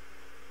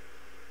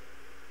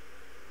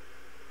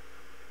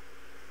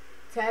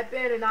 Tap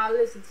in and I'll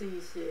listen to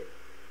your shit.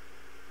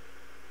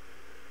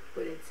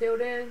 But until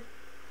then,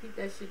 keep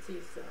that shit to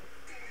yourself.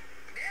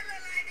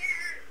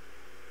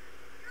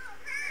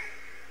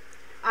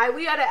 Alright,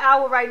 we at an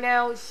hour right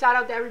now. Shout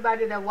out to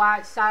everybody that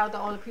watched. Shout out to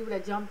all the people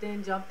that jumped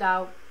in, jumped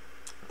out.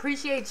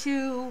 Appreciate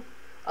you.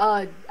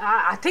 I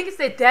think it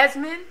said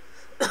Desmond.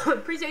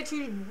 Appreciate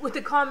you with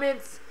the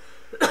comments.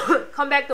 Come back to